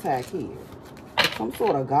heart attack here. Some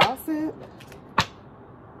sort of gossip.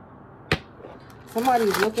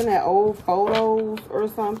 Somebody's looking at old photos or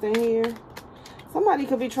something here. Somebody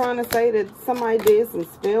could be trying to say that somebody did some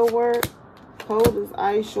spell work. Cold as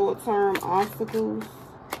ice, short-term obstacles.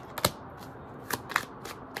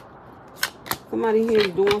 Somebody here is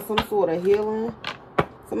doing some sort of healing.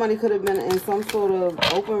 Somebody could have been in some sort of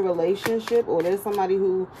open relationship, or there's somebody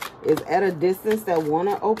who is at a distance that want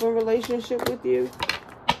an open relationship with you.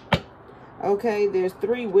 Okay, there's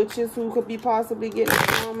 3 witches who could be possibly getting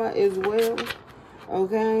karma as well.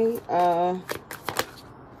 Okay,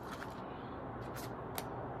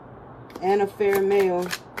 and a fair male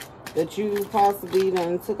that you possibly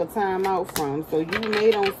done took a time out from. So you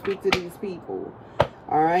may don't speak to these people.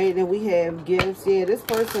 All right, then we have gifts. Yeah, this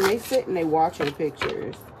person, they sit and they watching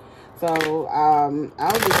pictures. So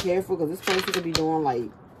I'll be careful, because this person could be doing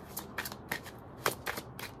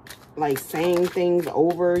like saying things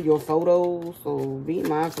over your photos. So be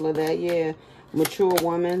mindful of that. Yeah, mature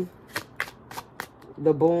woman.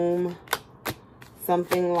 The boom.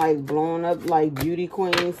 Something like blowing up like beauty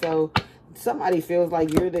queen. So somebody feels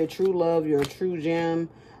like you're their true love. You're a true gem.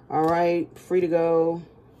 All right, free to go.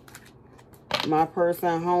 My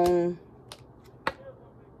person home.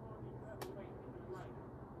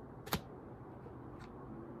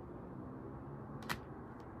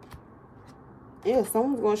 Yeah,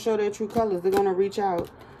 someone's going to show their true colors. They're going to reach out.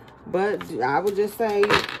 But I would just say,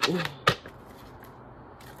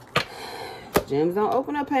 gems don't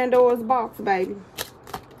open up Pandora's box, baby.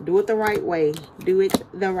 Do it the right way. Do it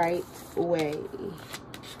the right way.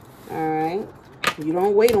 All right? You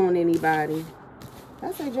don't wait on anybody. Did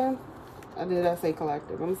I say gems? Or did I say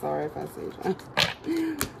collective? I'm sorry if I say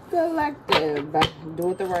gems. Collective. Do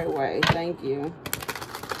it the right way. Thank you.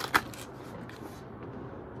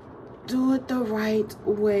 Do it the right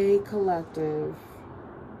way, collective.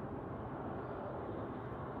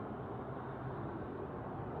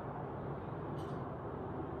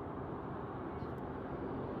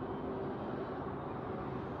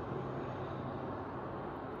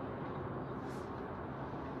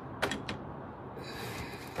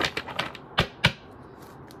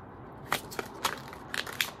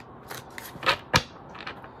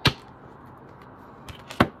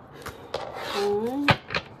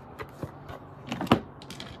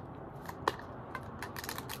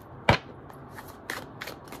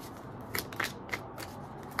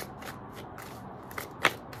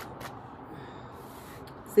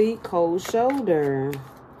 See, cold shoulder.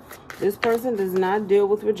 This person does not deal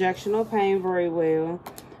with rejection or pain very well.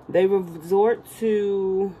 They resort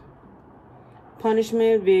to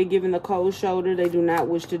punishment via giving the cold shoulder. They do not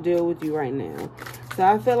wish to deal with you right now. So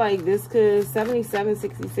I feel like this could,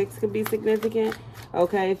 7766 could be significant.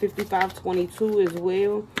 Okay, 5522 as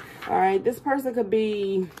well. All right, this person could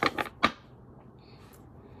be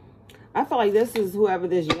I feel like this is whoever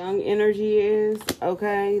this young energy is,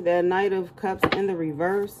 okay? That Knight of Cups in the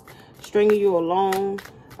reverse, stringing you along.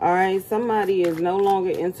 All right, somebody is no longer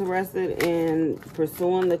interested in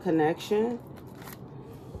pursuing the connection.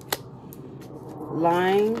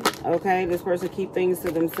 Lying, okay? This person keep things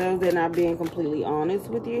to themselves. They're not being completely honest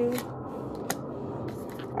with you.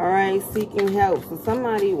 All right, seeking help. So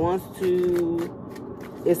somebody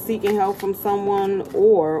is seeking help from someone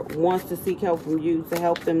or wants to seek help from you to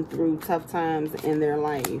help them through tough times in their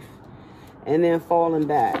life. And then falling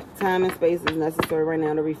back. Time and space is necessary right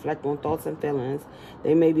now to reflect on thoughts and feelings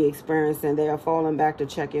they may be experiencing. They are falling back to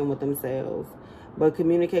check in with themselves. But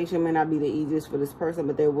communication may not be the easiest for this person,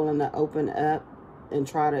 but they're willing to open up and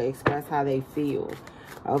try to express how they feel.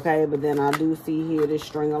 Okay, but then I do see here this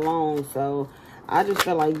string along. So I just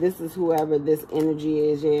feel like this is whoever this energy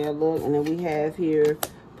is. Yeah, look. And then we have here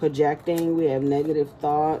projecting. We have negative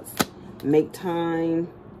thoughts. Make time.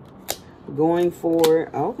 Going forward.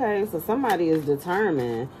 Okay, so somebody is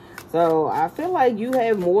determined. So I feel like you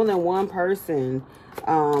have more than one person,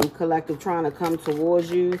 collective, trying to come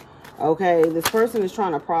towards you. Okay, this person is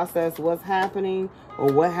trying to process what's happening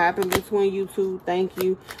or what happened between you two. Thank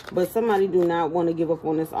you. But somebody do not want to give up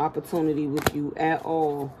on this opportunity with you at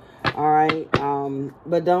all. All right.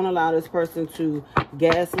 But don't allow this person to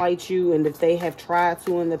gaslight you. And if they have tried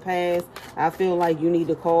to in the past, I feel like you need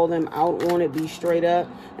to call them out on it. Be straight up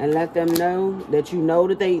and let them know that you know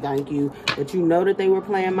that they, thank you, that you know that they were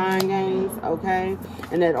playing mind games. Okay.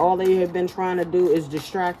 And that all they have been trying to do is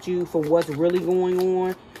distract you from what's really going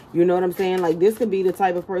on. You know what I'm saying? Like, this could be the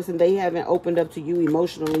type of person they haven't opened up to you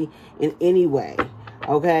emotionally in any way.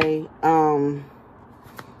 Okay.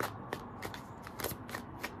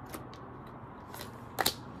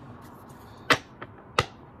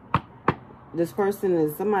 This person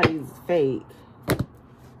is somebody's fake.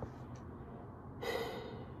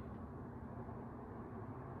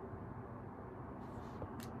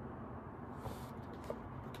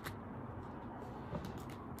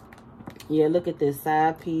 Yeah, look at this.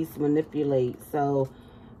 Side piece, manipulate. So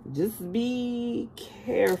just be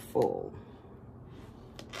careful.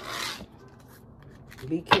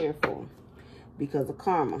 Be careful because of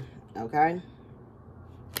karma, okay?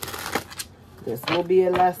 This will be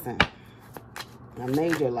a lesson. A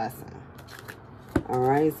major lesson. All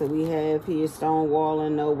right, so we have here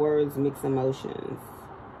stonewalling, no words, mixed emotions.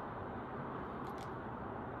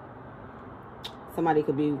 Somebody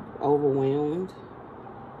could be overwhelmed.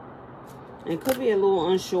 And could be a little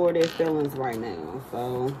unsure of their feelings right now.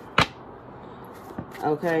 So,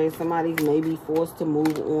 okay, somebody may be forced to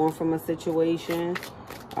move on from a situation.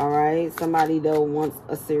 All right, somebody, though, wants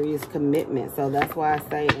a serious commitment. So that's why I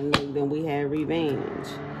say, and then we have revenge.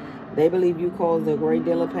 They believe you caused a great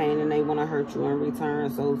deal of pain and they want to hurt you in return.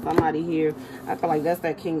 So somebody here, I feel like that's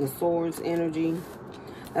that King of Swords energy.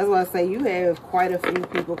 That's why I say you have quite a few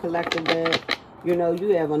people collected that, you know,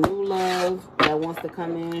 you have a new love that wants to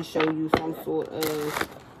come in and show you some sort of,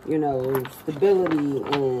 you know, stability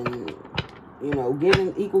and, you know,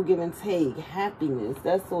 equal give and take, happiness,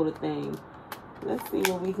 that sort of thing. Let's see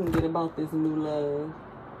what we can get about this new love.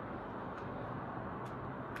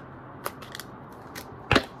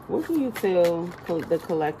 What can you tell the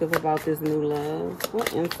collective about this new love?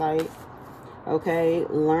 What insight? Okay,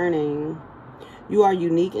 learning. You are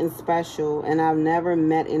unique and special, and I've never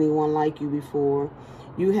met anyone like you before.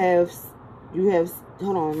 You have,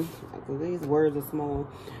 hold on, these words are small.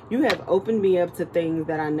 You have opened me up to things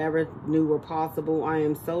that I never knew were possible. I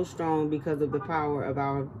am so strong because of the power of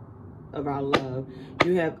our love.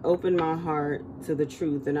 You have opened my heart to the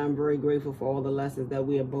truth, and I'm very grateful for all the lessons that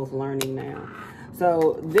we are both learning now.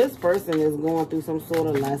 So this person is going through some sort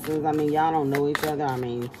of lessons. I mean, y'all don't know each other. I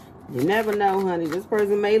mean, you never know, honey. This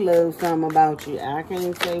person may love something about you. I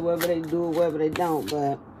can't say whether they do or whether they don't,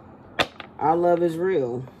 but our love is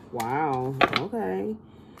real. Wow. Okay.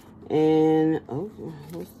 And, oh,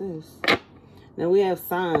 what's this? Now we have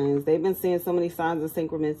signs. They've been seeing so many signs of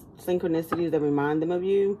synchronicities that remind them of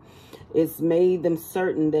you. It's made them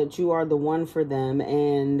certain that you are the one for them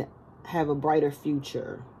and have a brighter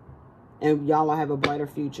future. And y'all have a brighter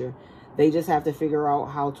future. They just have to figure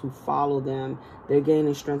out how to follow them. They're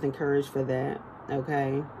gaining strength and courage for that.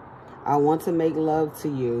 Okay. I want to make love to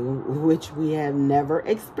you, which we have never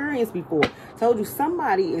experienced before. Told you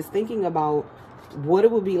somebody is thinking about what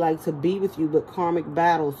it would be like to be with you, but karmic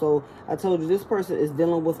battle. So I told you this person is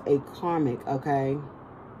dealing with a karmic, okay?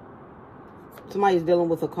 Somebody's dealing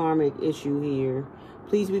with a karmic issue here.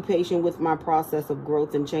 Please be patient with my process of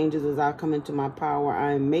growth and changes as I come into my power.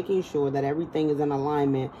 I am making sure that everything is in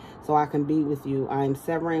alignment so I can be with you. I am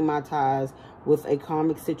severing my ties with a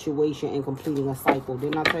karmic situation and completing a cycle.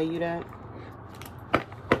 Didn't I tell you that?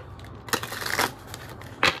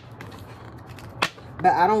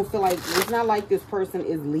 But I don't feel like, it's not like this person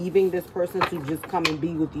is leaving this person to just come and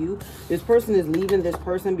be with you. This person is leaving this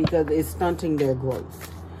person because it's stunting their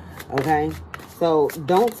growth. Okay? So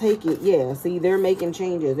don't take it. Yeah, see, they're making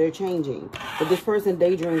changes. They're changing. But this person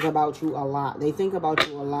daydreams about you a lot. They think about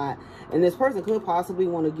you a lot. And this person could possibly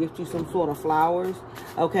want to gift you some sort of flowers.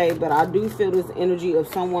 Okay, but I do feel this energy of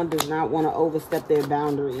someone does not want to overstep their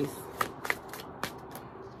boundaries.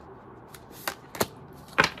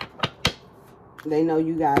 They know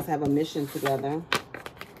you guys have a mission together.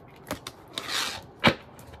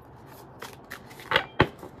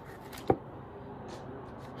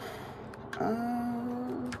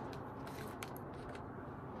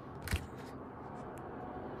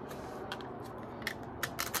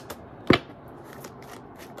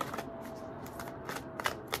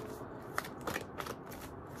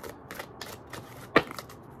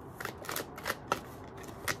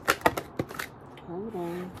 Hold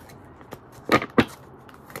on.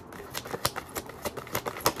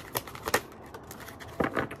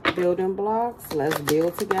 Building blocks. Let's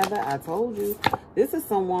build together. I told you. This is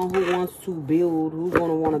someone who wants to build, who's going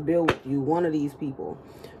to want to build with you. One of these people.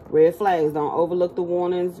 Red flags. Don't overlook the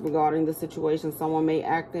warnings regarding the situation. Someone may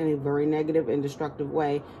act in a very negative and destructive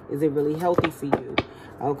way. Is it really healthy for you?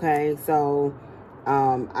 Okay, so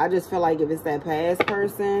I just feel like if it's that past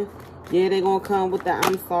person, yeah, they're going to come with the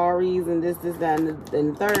I'm sorries and this, that, and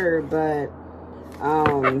the third. But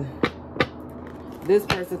this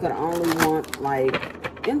person could only want, like,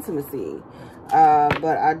 intimacy.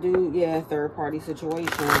 But I do, yeah, third party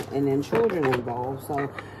situation and then children involved.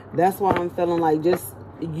 So that's why I'm feeling like just,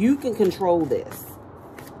 you can control this.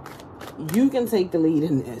 You can take the lead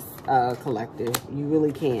in this, collective. You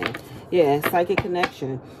really can. Yeah, psychic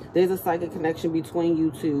connection. There's a psychic connection between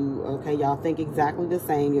you two. Okay, y'all think exactly the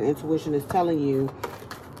same. Your intuition is telling you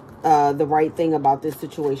the right thing about this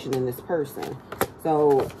situation and this person.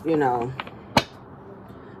 So, you know.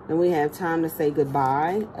 Then we have time to say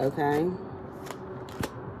goodbye. Okay.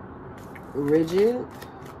 Rigid.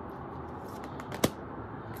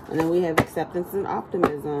 And then we have acceptance and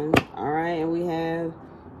optimism. All right. And we have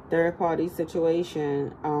third party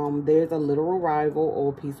situation. There's a literal rival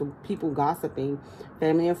or people gossiping.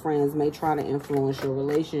 Family and friends may try to influence your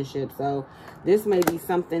relationship. So this may be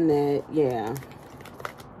something that, yeah,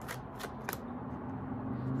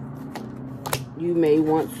 you may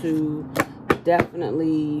want to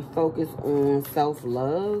definitely focus on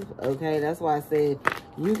self-love. Okay, that's why I said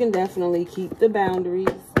you can definitely keep the boundaries,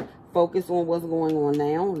 focus on what's going on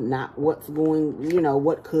now, not what's going, you know,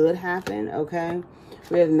 what could happen. Okay,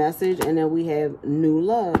 we have message, and then we have new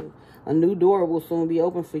love. A new door will soon be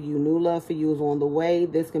open for you. New love for you is on the way.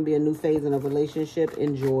 This can be a new phase in a relationship.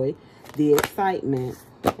 Enjoy the excitement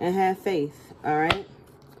and have faith. All right,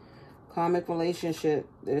 karmic relationship,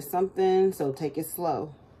 there's something, so take it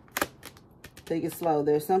slow. Take it slow.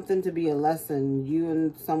 There's something to be a lesson. You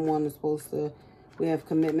and someone are supposed to, we have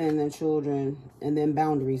commitment and then children and then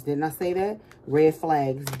boundaries. Didn't I say that? Red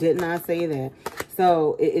flags. Didn't I say that?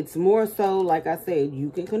 So it's more so, like I said,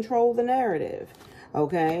 you can control the narrative.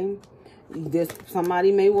 Okay.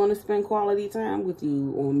 Somebody may want to spend quality time with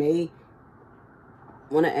you or may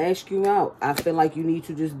want to ask you out. I feel like you need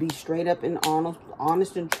to just be straight up and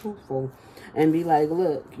honest and truthful and be like,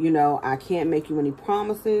 look, you know, I can't make you any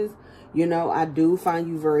promises. You know, I do find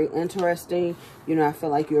you very interesting. You know, I feel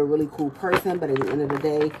like you're a really cool person. But at the end of the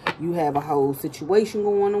day, you have a whole situation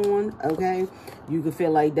going on, okay? You can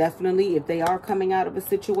feel like definitely if they are coming out of a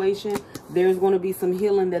situation, there's going to be some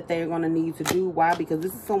healing that they're going to need to do. Why? Because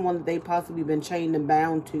this is someone that they possibly been chained and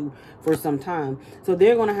bound to for some time. So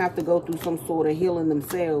they're going to have to go through some sort of healing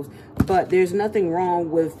themselves. But there's nothing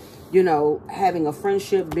wrong with, you know, having a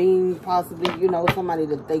friendship, being possibly, you know, somebody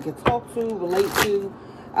that they can talk to, relate to.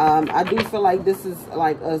 I do feel like this is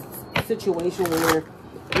like a situation where,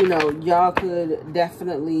 you know, y'all could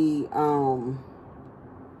definitely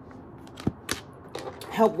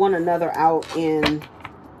help one another out in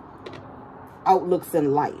outlooks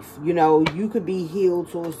in life. You know, you could be healed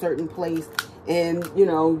to a certain place, and, you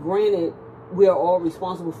know, granted, we are all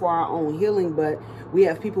responsible for our own healing, but we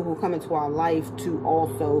have people who come into our life to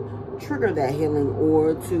also trigger that healing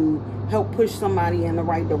or to help push somebody in the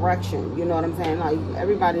right direction. You know what I'm saying? Like,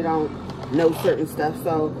 everybody don't know certain stuff.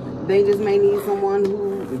 So they just may need someone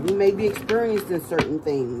who may be experienced in certain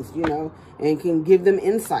things, you know, and can give them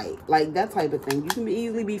insight, like that type of thing. You can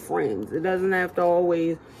easily be friends. It doesn't have to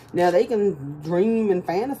always, now they can dream and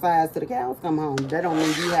fantasize till the cows come home. That don't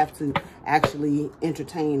mean you have to actually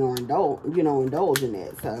entertain or indulge in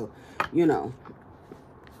it. So, you know,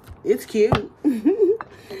 it's cute.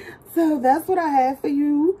 So that's what I have for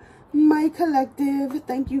you, my collective.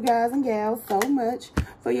 Thank you guys and gals so much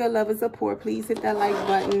for your love and support. Please hit that like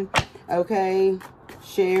button, okay?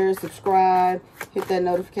 Share, subscribe, hit that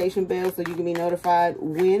notification bell so you can be notified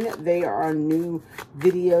when there are new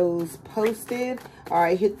videos posted. All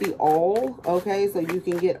right, hit the all, okay, so you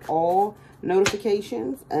can get all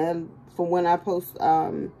notifications and for when I post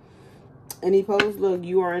any post. Look,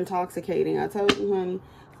 you are intoxicating. I told you, honey.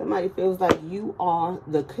 Somebody feels like you are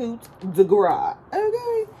the coup de grace.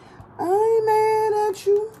 Okay? I ain't mad at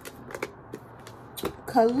you.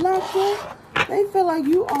 Collector. They feel like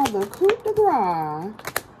you are the coup de grace.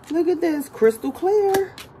 Look at this. Crystal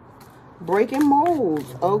clear. Breaking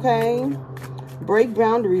molds. Okay? Break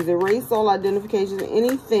boundaries. Erase all identifications.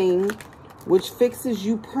 Anything which fixes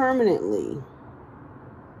you permanently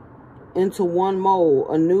into one mold.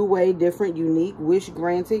 A new way, different, unique. Wish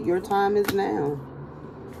granted. Your time is now.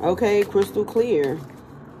 Okay, crystal clear.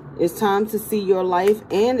 It's time to see your life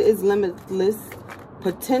and its limitless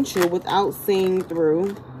potential without seeing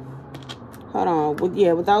through. Hold on.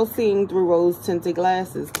 Yeah, without seeing through rose-tinted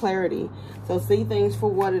glasses. Clarity. So see things for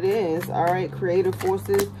what it is. All right, creative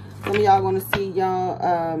forces. Some of y'all going to see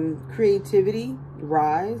y'all creativity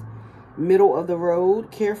rise. Middle of the road.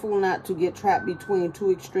 Careful not to get trapped between two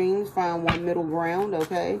extremes. Find one middle ground,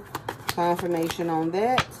 okay? Confirmation on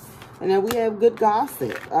that. And then we have good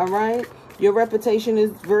gossip, all right? Your reputation is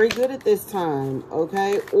very good at this time,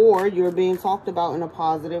 okay? Or you're being talked about in a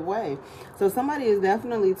positive way. So somebody is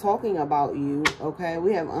definitely talking about you, okay?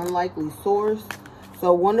 We have unlikely source.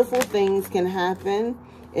 So wonderful things can happen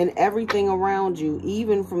in everything around you,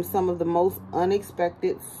 even from some of the most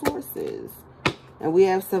unexpected sources. And we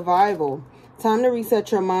have survival. Time to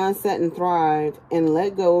reset your mindset and thrive and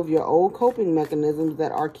let go of your old coping mechanisms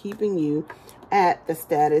that are keeping you at the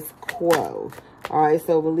status quo. All right,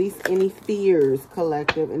 so release any fears,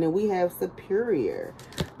 collective. And then we have superior.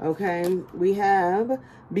 Okay, we have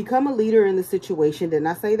become a leader in the situation. Didn't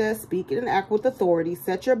I say that? Speak and act with authority,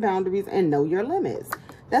 set your boundaries, and know your limits.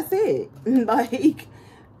 That's it. Like,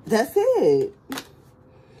 that's it.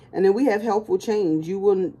 And then we have helpful change. You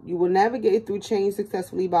will navigate through change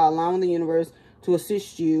successfully by allowing the universe to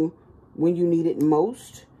assist you when you need it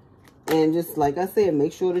most. And just like I said,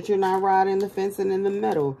 make sure that you're not riding the fence and in the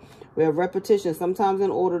middle. We have repetition. Sometimes in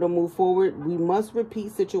order to move forward, we must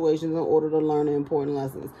repeat situations in order to learn the important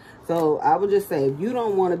lessons. So I would just say, if you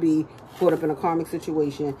don't want to be caught up in a karmic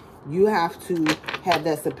situation, you have to have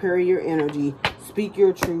that superior energy. Speak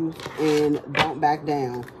your truth and don't back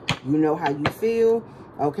down. You know how you feel.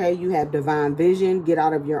 Okay, you have divine vision. Get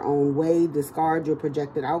out of your own way. Discard your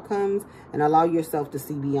projected outcomes and allow yourself to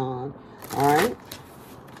see beyond. All right.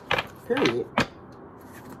 Period.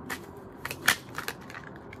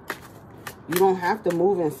 You don't have to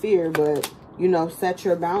move in fear, but, you know, set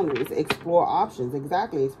your boundaries. Explore options.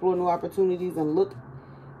 Exactly. Explore new opportunities and look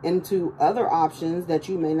into other options that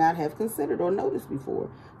you may not have considered or noticed before.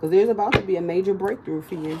 Because there's about to be a major breakthrough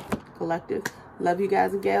for you, collective. Love you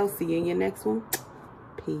guys and gals. See you in your next one.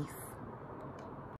 Peace.